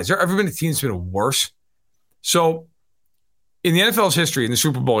 my God, has there ever been a team that's been worse? So in the NFL's history, in the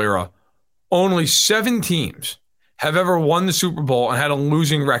Super Bowl era, only 7 teams have ever won the Super Bowl and had a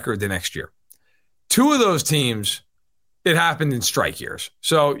losing record the next year. 2 of those teams, it happened in strike years.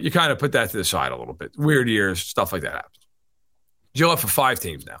 So you kind of put that to the side a little bit. Weird years, stuff like that happens. You're left for 5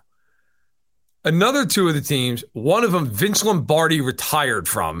 teams now. Another 2 of the teams, one of them Vince Lombardi retired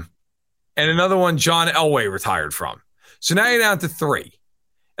from, and another one John Elway retired from. So now you're down to 3.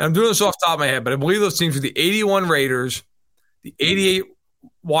 And I'm doing this off the top of my head, but I believe those teams are the 81 Raiders, the 88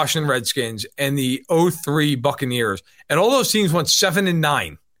 Washington Redskins, and the 03 Buccaneers. And all those teams went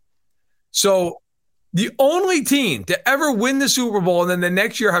 7-9. So the only team to ever win the Super Bowl and then the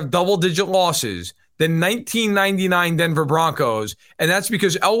next year have double-digit losses, the 1999 Denver Broncos, and that's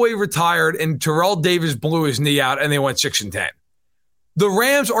because Elway retired and Terrell Davis blew his knee out and they went 6-10. The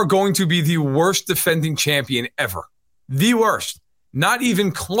Rams are going to be the worst defending champion ever. The worst. Not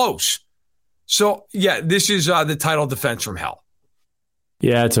even close. So, yeah, this is the title defense from hell.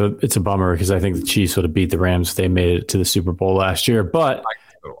 Yeah, it's a bummer because I think the Chiefs would have beat the Rams if they made it to the Super Bowl last year, but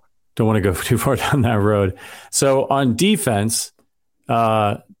don't want to go too far down that road. So on defense,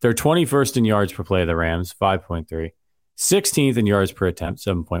 they're 21st in yards per play, the Rams, 5.3. 16th in yards per attempt,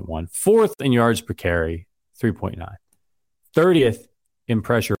 7.1. 4th in yards per carry, 3.9. 30th in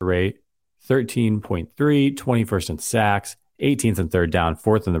pressure rate, 13.3. 21st in sacks, 18th in third down,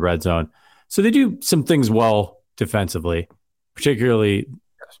 4th in the red zone. So they do some things well defensively, particularly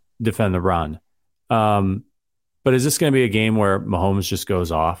defend the run. But is this going to be a game where Mahomes just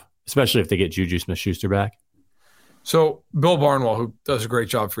goes off, especially if they get Juju Smith-Schuster back? So Bill Barnwell, who does a great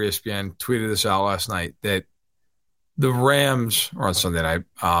job for ESPN, tweeted this out last night that the Rams, or on Sunday night,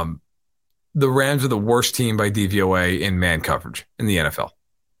 the Rams are the worst team by DVOA in man coverage in the NFL.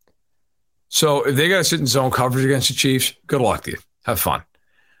 So if they got to sit in zone coverage against the Chiefs, good luck to you. Have fun.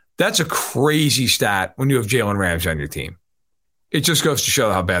 That's a crazy stat when you have Jalen Ramsey on your team. It just goes to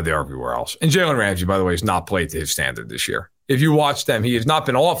show how bad they are everywhere else. And Jalen Ramsey, by the way, has not played to his standard this year. If you watch them, he has not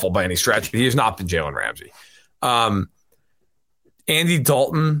been awful by any stretch, but he has not been Jalen Ramsey. Andy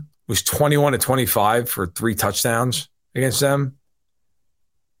Dalton was 21-25 for 3 touchdowns against them.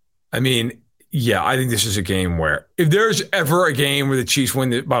 I mean, yeah, I think this is a game where if there's ever a game where the Chiefs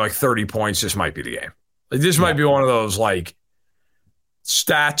win by like 30 points, this might be the game. Like, this might be one of those like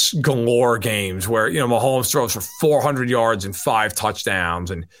stats galore games where, you know, Mahomes throws for 400 yards and 5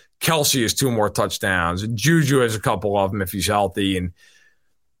 touchdowns, and Kelsey has 2 more touchdowns, and Juju has a couple of them if he's healthy. And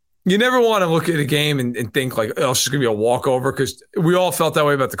you never want to look at a game and think like, oh, it's going to be a walkover, because we all felt that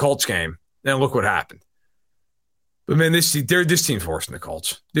way about the Colts game. And look what happened. But man, this team's worse than the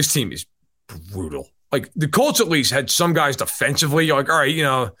Colts. This team is brutal. Like the Colts at least had some guys defensively. You're like, all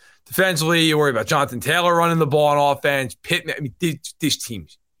right, defensively, you worry about Jonathan Taylor running the ball on offense. Pittman, I mean, this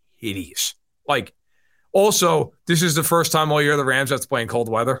team's hideous. Like, also, this is the first time all year the Rams have to play in cold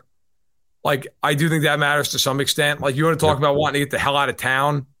weather. Like, I do think that matters to some extent. Like, you want to talk about wanting to get the hell out of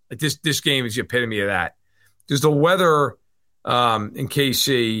town? Like, this game is the epitome of that. Because the weather in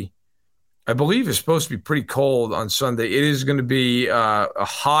KC, I believe, is supposed to be pretty cold on Sunday. It is going to be a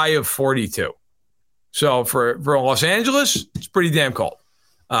high of 42. So for Los Angeles, it's pretty damn cold.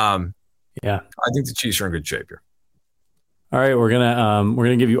 I think the Chiefs are in good shape here. All right, we're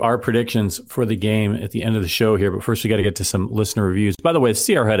gonna give you our predictions for the game at the end of the show here, but first we got to get to some listener reviews. By the way, it's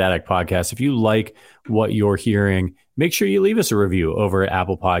the Arrowhead Addict Podcast. If you like what you're hearing, make sure you leave us a review over at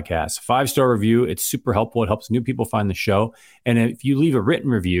Apple Podcasts. 5-star review. It's super helpful. It helps new people find the show. And if you leave a written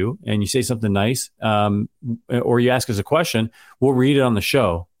review and you say something nice, or you ask us a question, we'll read it on the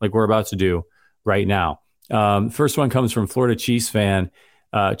show, like we're about to do right now. First one comes from Florida Chiefs fan.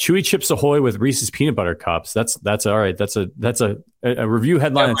 Chewy Chips Ahoy with Reese's Peanut Butter Cups. That's all right. That's a review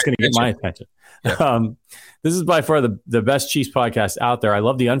headline that's going to get my attention. Yeah. This is by far the best Chiefs podcast out there. I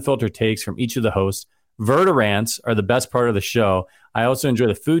love the unfiltered takes from each of the hosts. Verderants are the best part of the show. I also enjoy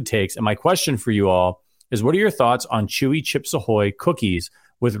the food takes. And my question for you all is, what are your thoughts on Chewy Chips Ahoy cookies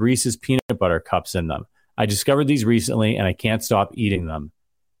with Reese's Peanut Butter Cups in them? I discovered these recently and I can't stop eating them.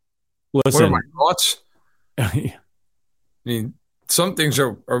 Listen. What are my thoughts? I mean, some things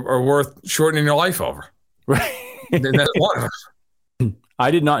are worth shortening your life over. Right. And that's one of them.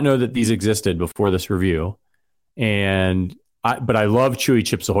 I did not know that these existed before this review. But I love Chewy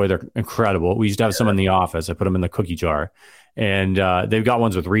Chips Ahoy. They're incredible. We used to have some in the office. I put them in the cookie jar. And they've got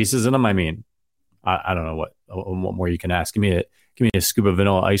ones with Reese's in them. I mean, I don't know what more you can ask. Give me a scoop of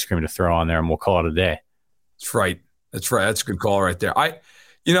vanilla ice cream to throw on there and we'll call it a day. That's right. That's a good call right there. I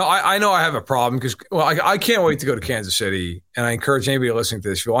know I have a problem because, I can't wait to go to Kansas City, and I encourage anybody listening to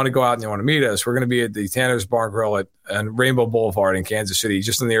this, if you want to go out and you want to meet us, we're going to be at the Tanner's Bar and Grill at Rainbow Boulevard in Kansas City,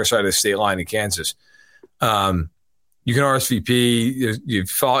 just on the other side of the state line in Kansas. You can RSVP.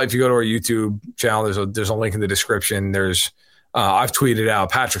 If you go to our YouTube channel, there's a link in the description. I've tweeted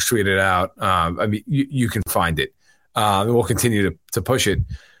out, Patrick's tweeted out. You can find it. And we'll continue to push it.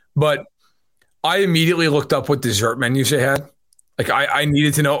 But I immediately looked up what dessert menus they had. Like I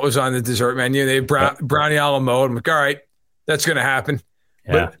needed to know what was on the dessert menu. They had brownie a la mode. I'm like, all right, that's going to happen.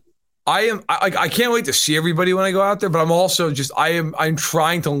 Yeah. But I can't wait to see everybody when I go out there. But I'm also I'm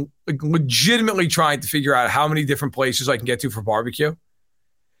trying to legitimately trying to figure out how many different places I can get to for barbecue.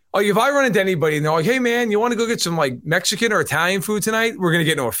 Like if I run into anybody and they're like, hey man, you want to go get some like Mexican or Italian food tonight? We're going to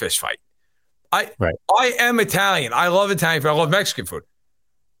get into a fist fight. I am Italian. I love Italian food. I love Mexican food.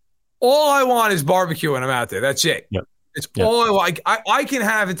 All I want is barbecue when I'm out there. That's it. Yep. It's all I like. I can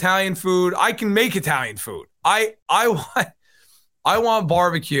have Italian food. I can make Italian food. I want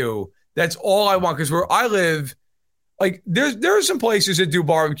barbecue. That's all I want. Because where I live, like there are some places that do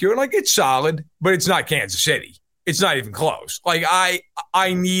barbecue and like it's solid, but it's not Kansas City. It's not even close. Like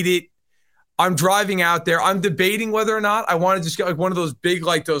I need it. I'm driving out there. I'm debating whether or not I want to just get like one of those big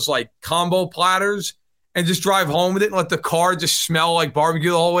those combo platters and just drive home with it and let the car just smell like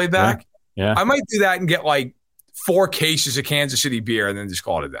barbecue the whole way back. Yeah. I might do that and get 4 cases of Kansas City beer and then just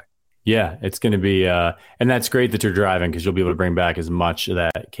call it a day. Yeah, it's going to be, and that's great that you're driving because you'll be able to bring back as much of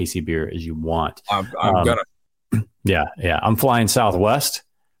that KC beer as you want. I'm gonna. Yeah. I'm flying Southwest.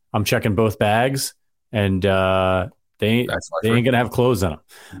 I'm checking both bags, and they ain't going to have clothes in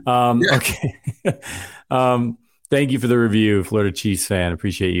them. Okay. Thank you for the review, Florida Chiefs fan.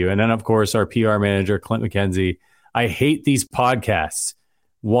 Appreciate you. And then, of course, our PR manager, Clint McKenzie. I hate these podcasts.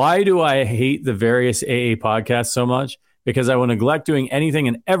 Why do I hate the various AA podcasts so much? Because I will neglect doing anything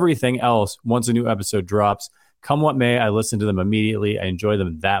and everything else once a new episode drops. Come what may, I listen to them immediately. I enjoy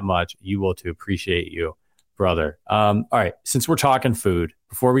them that much. You will too. Appreciate you, brother. All right. Since we're talking food,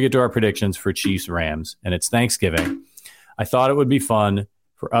 before we get to our predictions for Chiefs Rams, and it's Thanksgiving, I thought it would be fun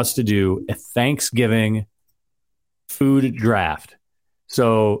for us to do a Thanksgiving food draft.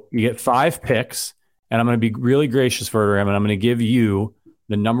 So you get 5 picks, and I'm going to be really gracious for them, and I'm going to give you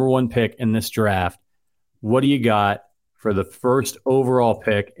the number 1 pick in this draft. What do you got for the first overall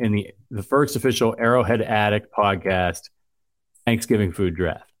pick in the first official Arrowhead Addict podcast Thanksgiving food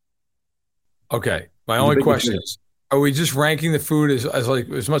draft? Okay. My only question is, are we just ranking the food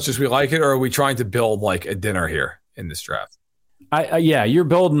as much as we like it, or are we trying to build a dinner here in this draft? Yeah, you're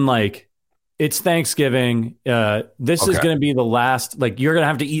building it's Thanksgiving. This is going to be the last, you're going to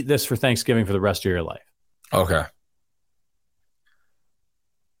have to eat this for Thanksgiving for the rest of your life. Okay.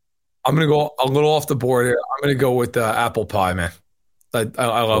 I'm going to go a little off the board here. I'm going to go with apple pie, man. I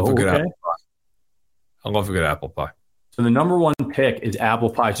love a good apple pie. I love a good apple pie. So the number one pick is apple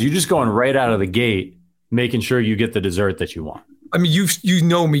pie. So you're just going right out of the gate, making sure you get the dessert that you want. I mean, you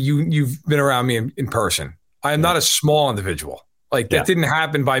know me. You've been around me in person. I am not a small individual. Like that didn't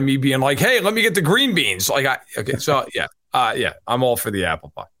happen by me being like, "Hey, let me get the green beans." Like, I'm all for the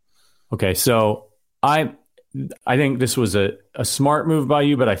apple pie. Okay, so I think this was a smart move by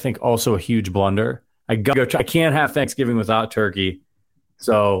you, but I think also a huge blunder. I can't have Thanksgiving without turkey,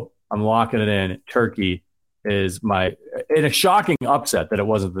 so I'm locking it in. Turkey is in a shocking upset that it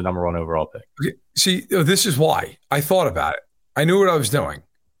wasn't the number one overall pick. Okay. See, this is why I thought about it. I knew what I was doing.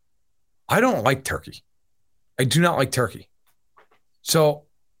 I don't like turkey. I do not like turkey. So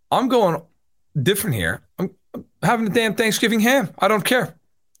I'm going different here. I'm having the damn Thanksgiving ham. I don't care.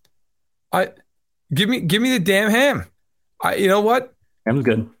 Give me the damn ham. You know what? Ham's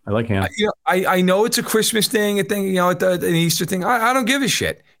good. I like ham. I know it's a Christmas thing, an Easter thing. I don't give a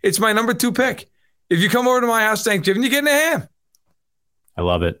shit. It's my number 2 pick. If you come over to my house Thanksgiving, you're getting a ham. I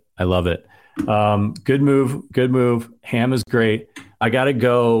love it. Good move. Ham is great. I got to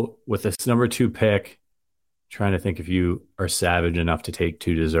go with this number 2 pick. Trying to think if you are savage enough to take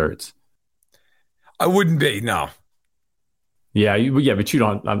 2 desserts. I wouldn't be, no. Yeah, but you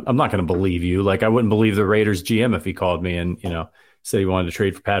don't. I'm not going to believe you. Like I wouldn't believe the Raiders GM if he called me and said he wanted to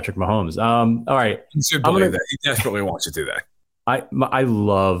trade for Patrick Mahomes. All right, you should believe that he desperately wants to do that. I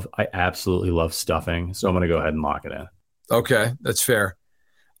absolutely love stuffing, so I'm going to go ahead and lock it in. Okay, that's fair.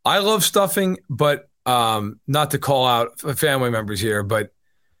 I love stuffing, but not to call out family members here, but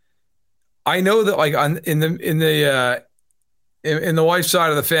I know that like in the wife's side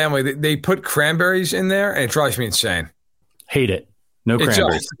of the family, they put cranberries in there, and it drives me insane. Hate it. No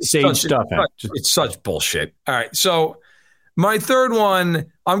cranberries. Sage stuffing. It's such bullshit. All right, so my third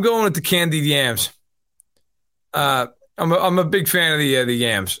one, I'm going with the candied yams. I'm a big fan of the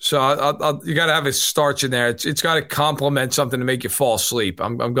yams, so you got to have a starch in there. It's got to complement something to make you fall asleep.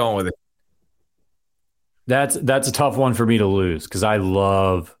 I'm going with it. That's a tough one for me to lose because I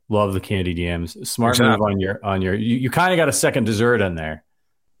love the candied yams. Smart move on your. You kind of got a second dessert in there,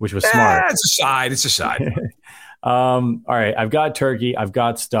 which was smart. It's a side. All right, I've got turkey. I've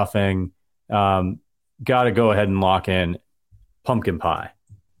got stuffing. Got to go ahead and lock in pumpkin pie.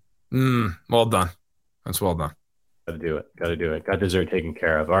 Well done. That's well done. Got to do it. Got dessert taken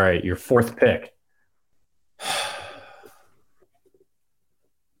care of. All right, your 4th pick.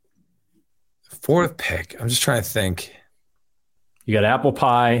 4th pick. I'm just trying to think. You got apple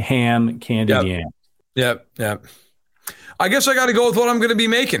pie, ham, candied yam. Yep. I guess I got to go with what I'm going to be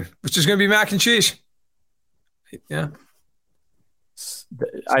making, which is going to be mac and cheese. Yeah.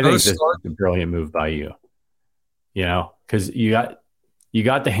 I think this is a brilliant move by you. Because you got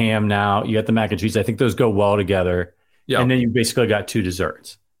the ham now, you got the mac and cheese. I think those go well together. Yeah. And then you basically got 2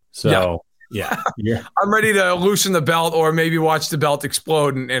 desserts. So yeah. I'm ready to loosen the belt or maybe watch the belt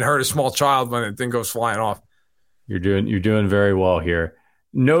explode and hurt a small child when the thing goes flying off. You're doing very well here.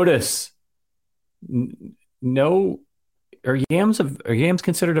 Notice are yams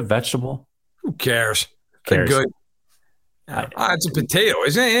considered a vegetable? Who cares? They're good. It's a potato,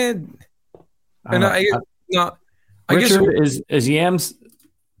 isn't it? I guess is yams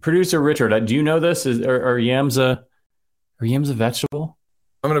producer Richard. Do you know this? Are yams a vegetable?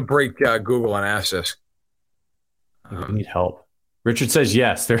 I'm going to break Google and ask this. I need help. Richard says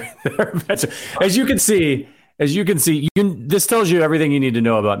yes. They're vegetable. As you can see, this tells you everything you need to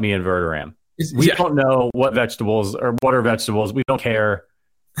know about me and Verderam. We don't know what vegetables or what are vegetables. We don't care.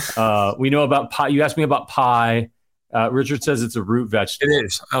 We know about pie. You asked me about pie. Richard says it's a root vegetable. It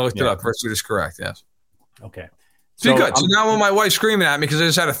is. I looked it up. Richard is correct. Yes. Okay. So good. So now when my wife's screaming at me because I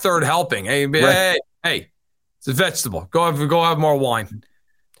just had a 3rd helping, hey, it's a vegetable. Go have more wine.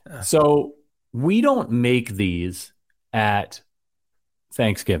 So we don't make these at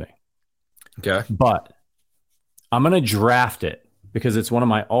Thanksgiving. Okay. But I'm going to draft it because it's one of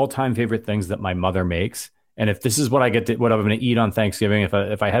my all-time favorite things that my mother makes. And if this is what I'm going to eat on Thanksgiving,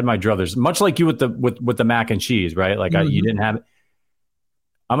 if I had my druthers, much like you with the mac and cheese, right? Like you didn't have it.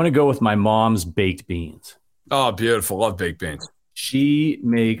 I'm going to go with my mom's baked beans. Oh, beautiful. Love baked beans. She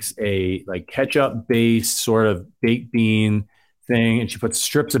makes a like ketchup based sort of baked bean thing. And she puts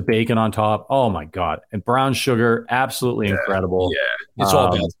strips of bacon on top. Oh my God. And brown sugar. Absolutely incredible. Yeah. It's all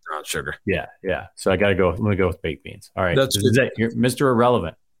about brown sugar. Yeah. So I'm going to go with baked beans. All right. This is it. You're Mr.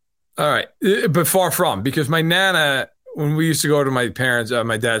 Irrelevant. All right. But far from, because my Nana, when we used to go to my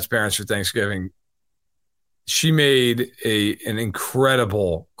dad's parents for Thanksgiving, she made an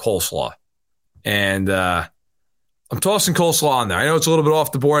incredible coleslaw. And I'm tossing coleslaw on there. I know it's a little bit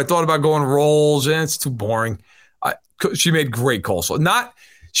off the board. I thought about going rolls, and it's too boring. She made great coleslaw.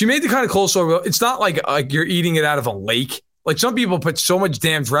 she made the kind of coleslaw. It's not like you're eating it out of a lake. Like some people put so much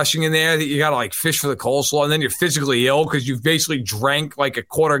damn dressing in there that you got to like fish for the coleslaw, and then you're physically ill because you've basically drank like a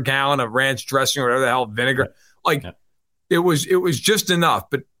quarter gallon of ranch dressing or whatever the hell, vinegar. Like it was just enough,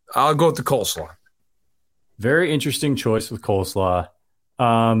 but I'll go with the coleslaw. Very interesting choice with coleslaw.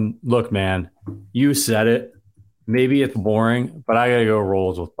 Look, man, you said it. Maybe it's boring, but I got to go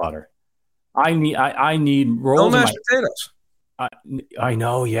rolls with butter. I need rolls. No mashed potatoes. I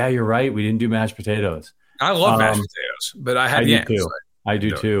know. Yeah, you're right. We didn't do mashed potatoes. I love mashed potatoes, but I yams. I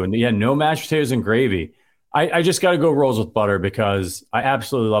do too. And yeah, no mashed potatoes and gravy. I just got to go rolls with butter because I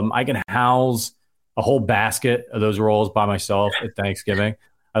absolutely love them. I can house a whole basket of those rolls by myself at Thanksgiving.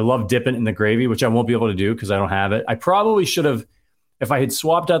 I love dipping in the gravy, which I won't be able to do because I don't have it. I probably should have, if I had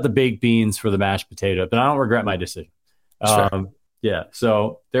swapped out the baked beans for the mashed potato, but I don't regret my decision. Yeah,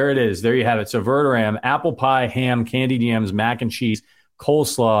 so there it is. There you have it. So Verderame, apple pie, ham, candied yams, mac and cheese,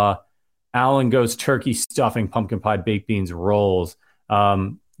 coleslaw. Alan goes turkey stuffing, pumpkin pie, baked beans, rolls.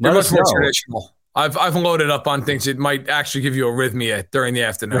 Much more traditional. I've loaded up on things that might actually give you arrhythmia during the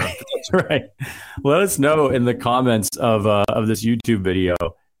afternoon. Right. Let us know in the comments of this YouTube video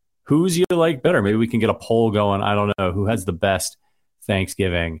who's you like better. Maybe we can get a poll going. I don't know who has the best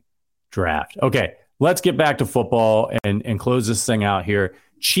Thanksgiving draft. Okay, let's get back to football and close this thing out here.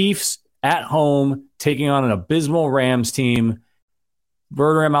 Chiefs at home taking on an abysmal Rams team.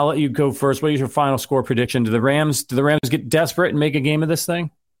 Verderame, I'll let you go first. What is your final score prediction? Do the Rams get desperate and make a game of this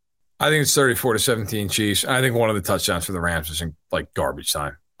thing? I think it's 34-17 Chiefs. I think one of the touchdowns for the Rams is in like garbage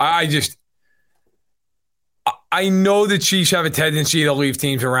time. I know the Chiefs have a tendency to leave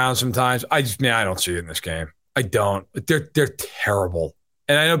teams around sometimes. I don't see it in this game. I don't. They're terrible.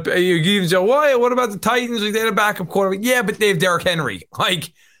 And I know you even say, well, what about the Titans? Like they had a backup quarterback. Yeah, but they have Derrick Henry.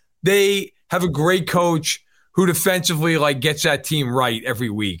 Like they have a great coach who defensively like gets that team right every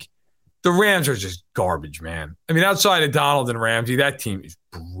week. The Rams are just garbage, man. I mean, outside of Donald and Ramsey, that team is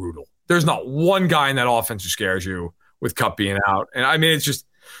brutal. There's not one guy in that offense who scares you with Kupp being out. And I mean, it's just,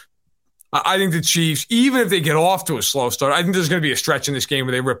 I think the Chiefs, even if they get off to a slow start, I think there's going to be a stretch in this game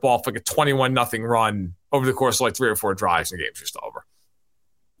where they rip off like a 21-0 run over the course of like 3 or 4 drives and the game's just over.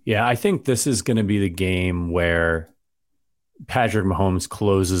 Yeah, I think this is going to be the game where Patrick Mahomes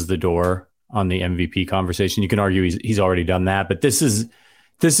closes the door on the MVP conversation. You can argue he's already done that, but this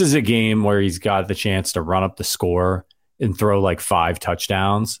is a game where he's got the chance to run up the score and throw like 5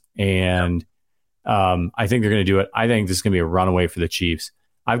 touchdowns. And I think they're going to do it. I think this is going to be a runaway for the Chiefs.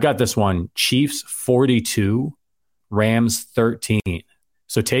 I've got this one, Chiefs 42, Rams 13.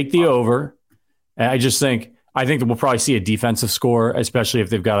 So take the over. And I think that we'll probably see a defensive score, especially if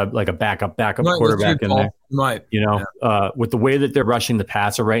they've got a backup quarterback in there. Right. With the way that they're rushing the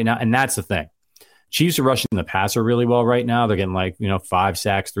passer right now. And that's the thing. Chiefs are rushing the passer really well right now. They're getting 5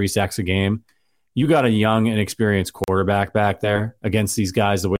 sacks, 3 sacks a game. You got a young and experienced quarterback back there against these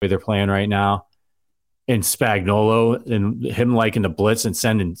guys the way they're playing right now. And Spagnuolo and him liking to blitz and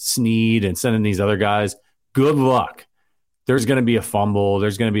sending Snead and sending these other guys. Good luck. There's going to be a fumble.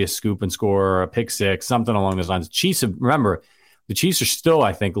 There's going to be a scoop and score, or a pick six, something along those lines. Remember, the Chiefs are still,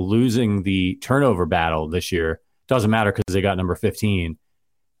 I think, losing the turnover battle this year. Doesn't matter because they got number 15.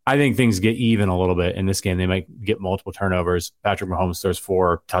 I think things get even a little bit in this game. They might get multiple turnovers. Patrick Mahomes throws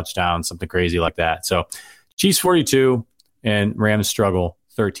 4 touchdowns, something crazy like that. So Chiefs 42 and Rams struggle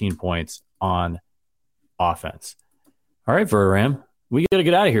 13 points on offense. All right, Verderame, we got to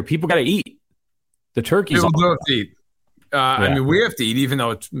get out of here. People got to eat. The turkey's People do have to eat. I mean, we have to eat even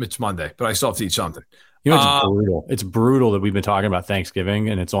though it's Monday, but I still have to eat something. You know, it's brutal. It's brutal that we've been talking about Thanksgiving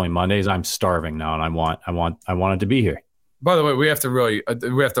and it's only Mondays. I'm starving now, and I want it to be here. By the way, we have to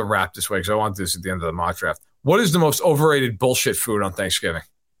wrap this way because I want this at the end of the mock draft. What is the most overrated bullshit food on Thanksgiving?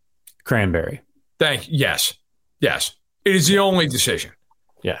 Cranberry. Yes. It is the only decision.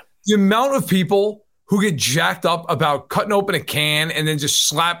 Yeah. The amount of people who get jacked up about cutting open a can and then just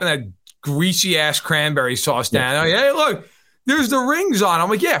slapping that greasy ass cranberry sauce down. Yeah. Like, hey, look, there's the rings on. I'm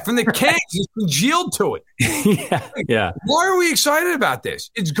like, yeah, from the can, it's congealed to it. Yeah. Why are we excited about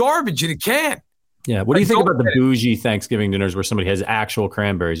this? It's garbage in a can. Yeah. What do you think about the bougie Thanksgiving dinners where somebody has actual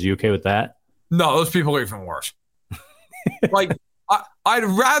cranberries? Are you okay with that? No, those people are even worse. Like, I'd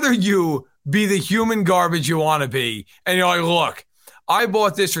rather you be the human garbage you want to be. And you're like, look, I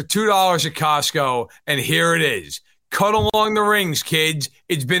bought this for $2 at Costco, and here it is. Cut along the rings, kids.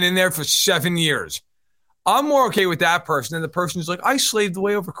 It's been in there for 7 years. I'm more okay with that person than the person who's like, I slaved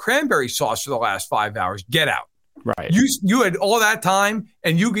away over cranberry sauce for the last 5 hours. Get out. Right. You had all that time,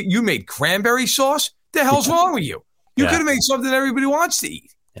 and you made cranberry sauce? The hell's wrong with you? You could have made something that everybody wants to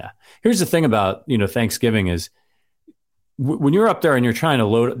eat. Yeah. Here's the thing about, Thanksgiving is when you're up there and you're trying to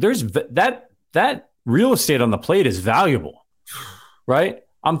load, there's that real estate on the plate is valuable, right?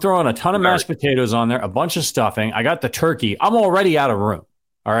 I'm throwing a ton of mashed potatoes on there, a bunch of stuffing. I got the turkey. I'm already out of room.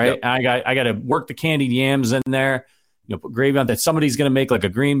 All right. Yep. And I got to work the candied yams in there, put gravy on that. Somebody's going to make like a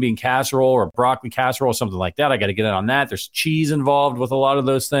green bean casserole or a broccoli casserole or something like that. I got to get it on that. There's cheese involved with a lot of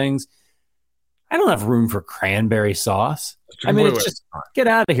those things. I don't have room for cranberry sauce. I mean, it's just get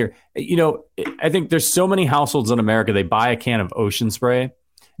out of here. I think there's so many households in America, they buy a can of Ocean Spray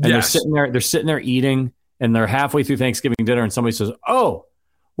and they're sitting there eating, and they're halfway through Thanksgiving dinner and somebody says, "Oh,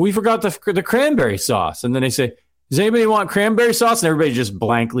 we forgot the cranberry sauce." And then they say, "Does anybody want cranberry sauce?" And everybody just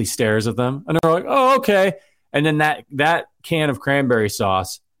blankly stares at them. And they're like, "Oh, okay." And then that can of cranberry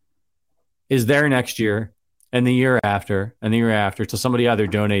sauce is there next year and the year after and the year after till somebody either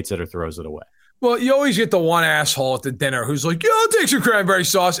donates it or throws it away. Well, you always get the one asshole at the dinner who's like, "Yeah, I'll take some cranberry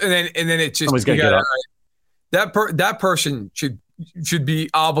sauce," and then it's just that person should be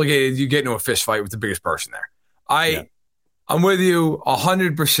obligated. You get into a fist fight with the biggest person there. I'm with you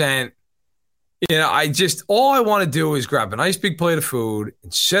 100%. All I want to do is grab a nice big plate of food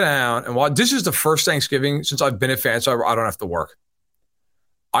and sit down and watch. This is the first Thanksgiving since I've been a fan, so I don't have to work.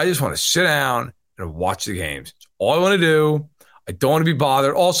 I just want to sit down and watch the games. That's all I want to do. I don't want to be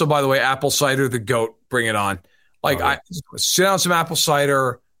bothered. Also, by the way, apple cider, the GOAT, bring it on. I sit down some apple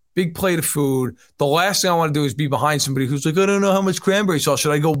cider, big plate of food. The last thing I want to do is be behind somebody who's like, "I don't know how much cranberry sauce.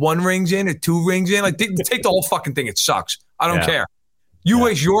 Should I go 1 rings in or 2 rings in?" Like, take the whole fucking thing. It sucks. I don't care. You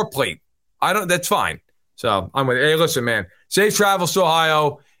waste your plate. That's fine. So I'm with you. Hey, listen, man, safe travels to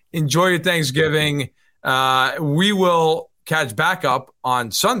Ohio. Enjoy your Thanksgiving. We will catch back up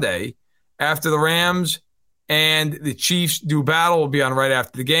on Sunday after the Rams and the Chiefs do battle. We'll be on right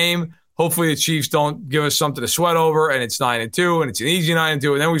after the game. Hopefully the Chiefs don't give us something to sweat over and it's 9-2 and it's an easy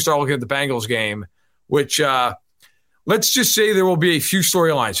 9-2. And then we start looking at the Bengals game, which let's just say there will be a few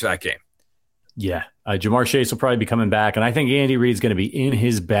storylines for that game. Yeah. Jamar Chase will probably be coming back. And I think Andy Reid's going to be in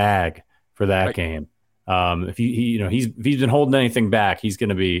his bag for that game. If he's been holding anything back, he's going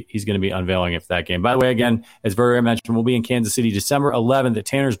to be unveiling it for that game. By the way, again, as Verder mentioned, we'll be in Kansas City December 11th at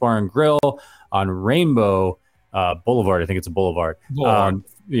Tanner's Bar and Grill on Rainbow Boulevard. I think it's a Boulevard. We're going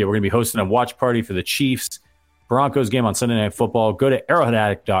to be hosting a watch party for the Chiefs Broncos game on Sunday Night Football. Go to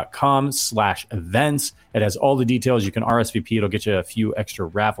arrowheadaddict.com/events. It has all the details. You can RSVP. It'll get you a few extra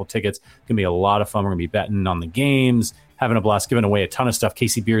raffle tickets. It's going to be a lot of fun. We're going to be betting on the games, having a blast, giving away a ton of stuff.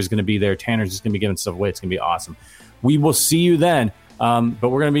 Casey Beer is going to be there. Tanner's is going to be giving stuff away. It's going to be awesome. We will see you then. But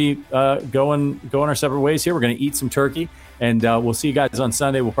we're going to be going our separate ways here. We're going to eat some turkey, and we'll see you guys on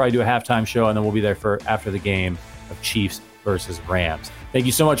Sunday. We'll probably do a halftime show, and then we'll be there for after the game of Chiefs versus Rams. Thank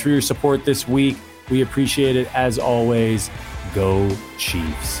you so much for your support this week. We appreciate it. As always, go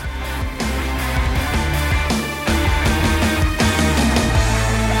Chiefs.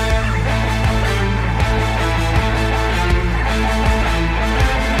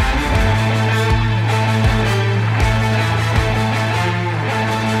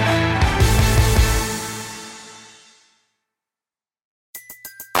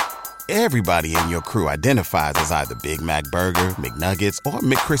 Everybody in your crew identifies as either Big Mac Burger, McNuggets, or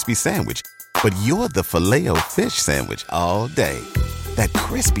McCrispy Sandwich. But you're the Filet-O-Fish Sandwich all day. That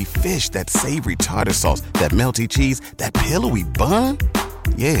crispy fish, that savory tartar sauce, that melty cheese, that pillowy bun.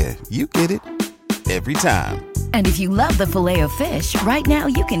 Yeah, you get it. Every time. And if you love the Filet-O-Fish, right now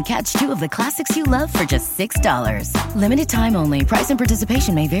you can catch 2 of the classics you love for just $6. Limited time only. Price and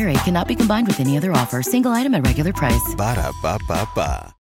participation may vary. Cannot be combined with any other offer. Single item at regular price. Ba-da-ba-ba-ba.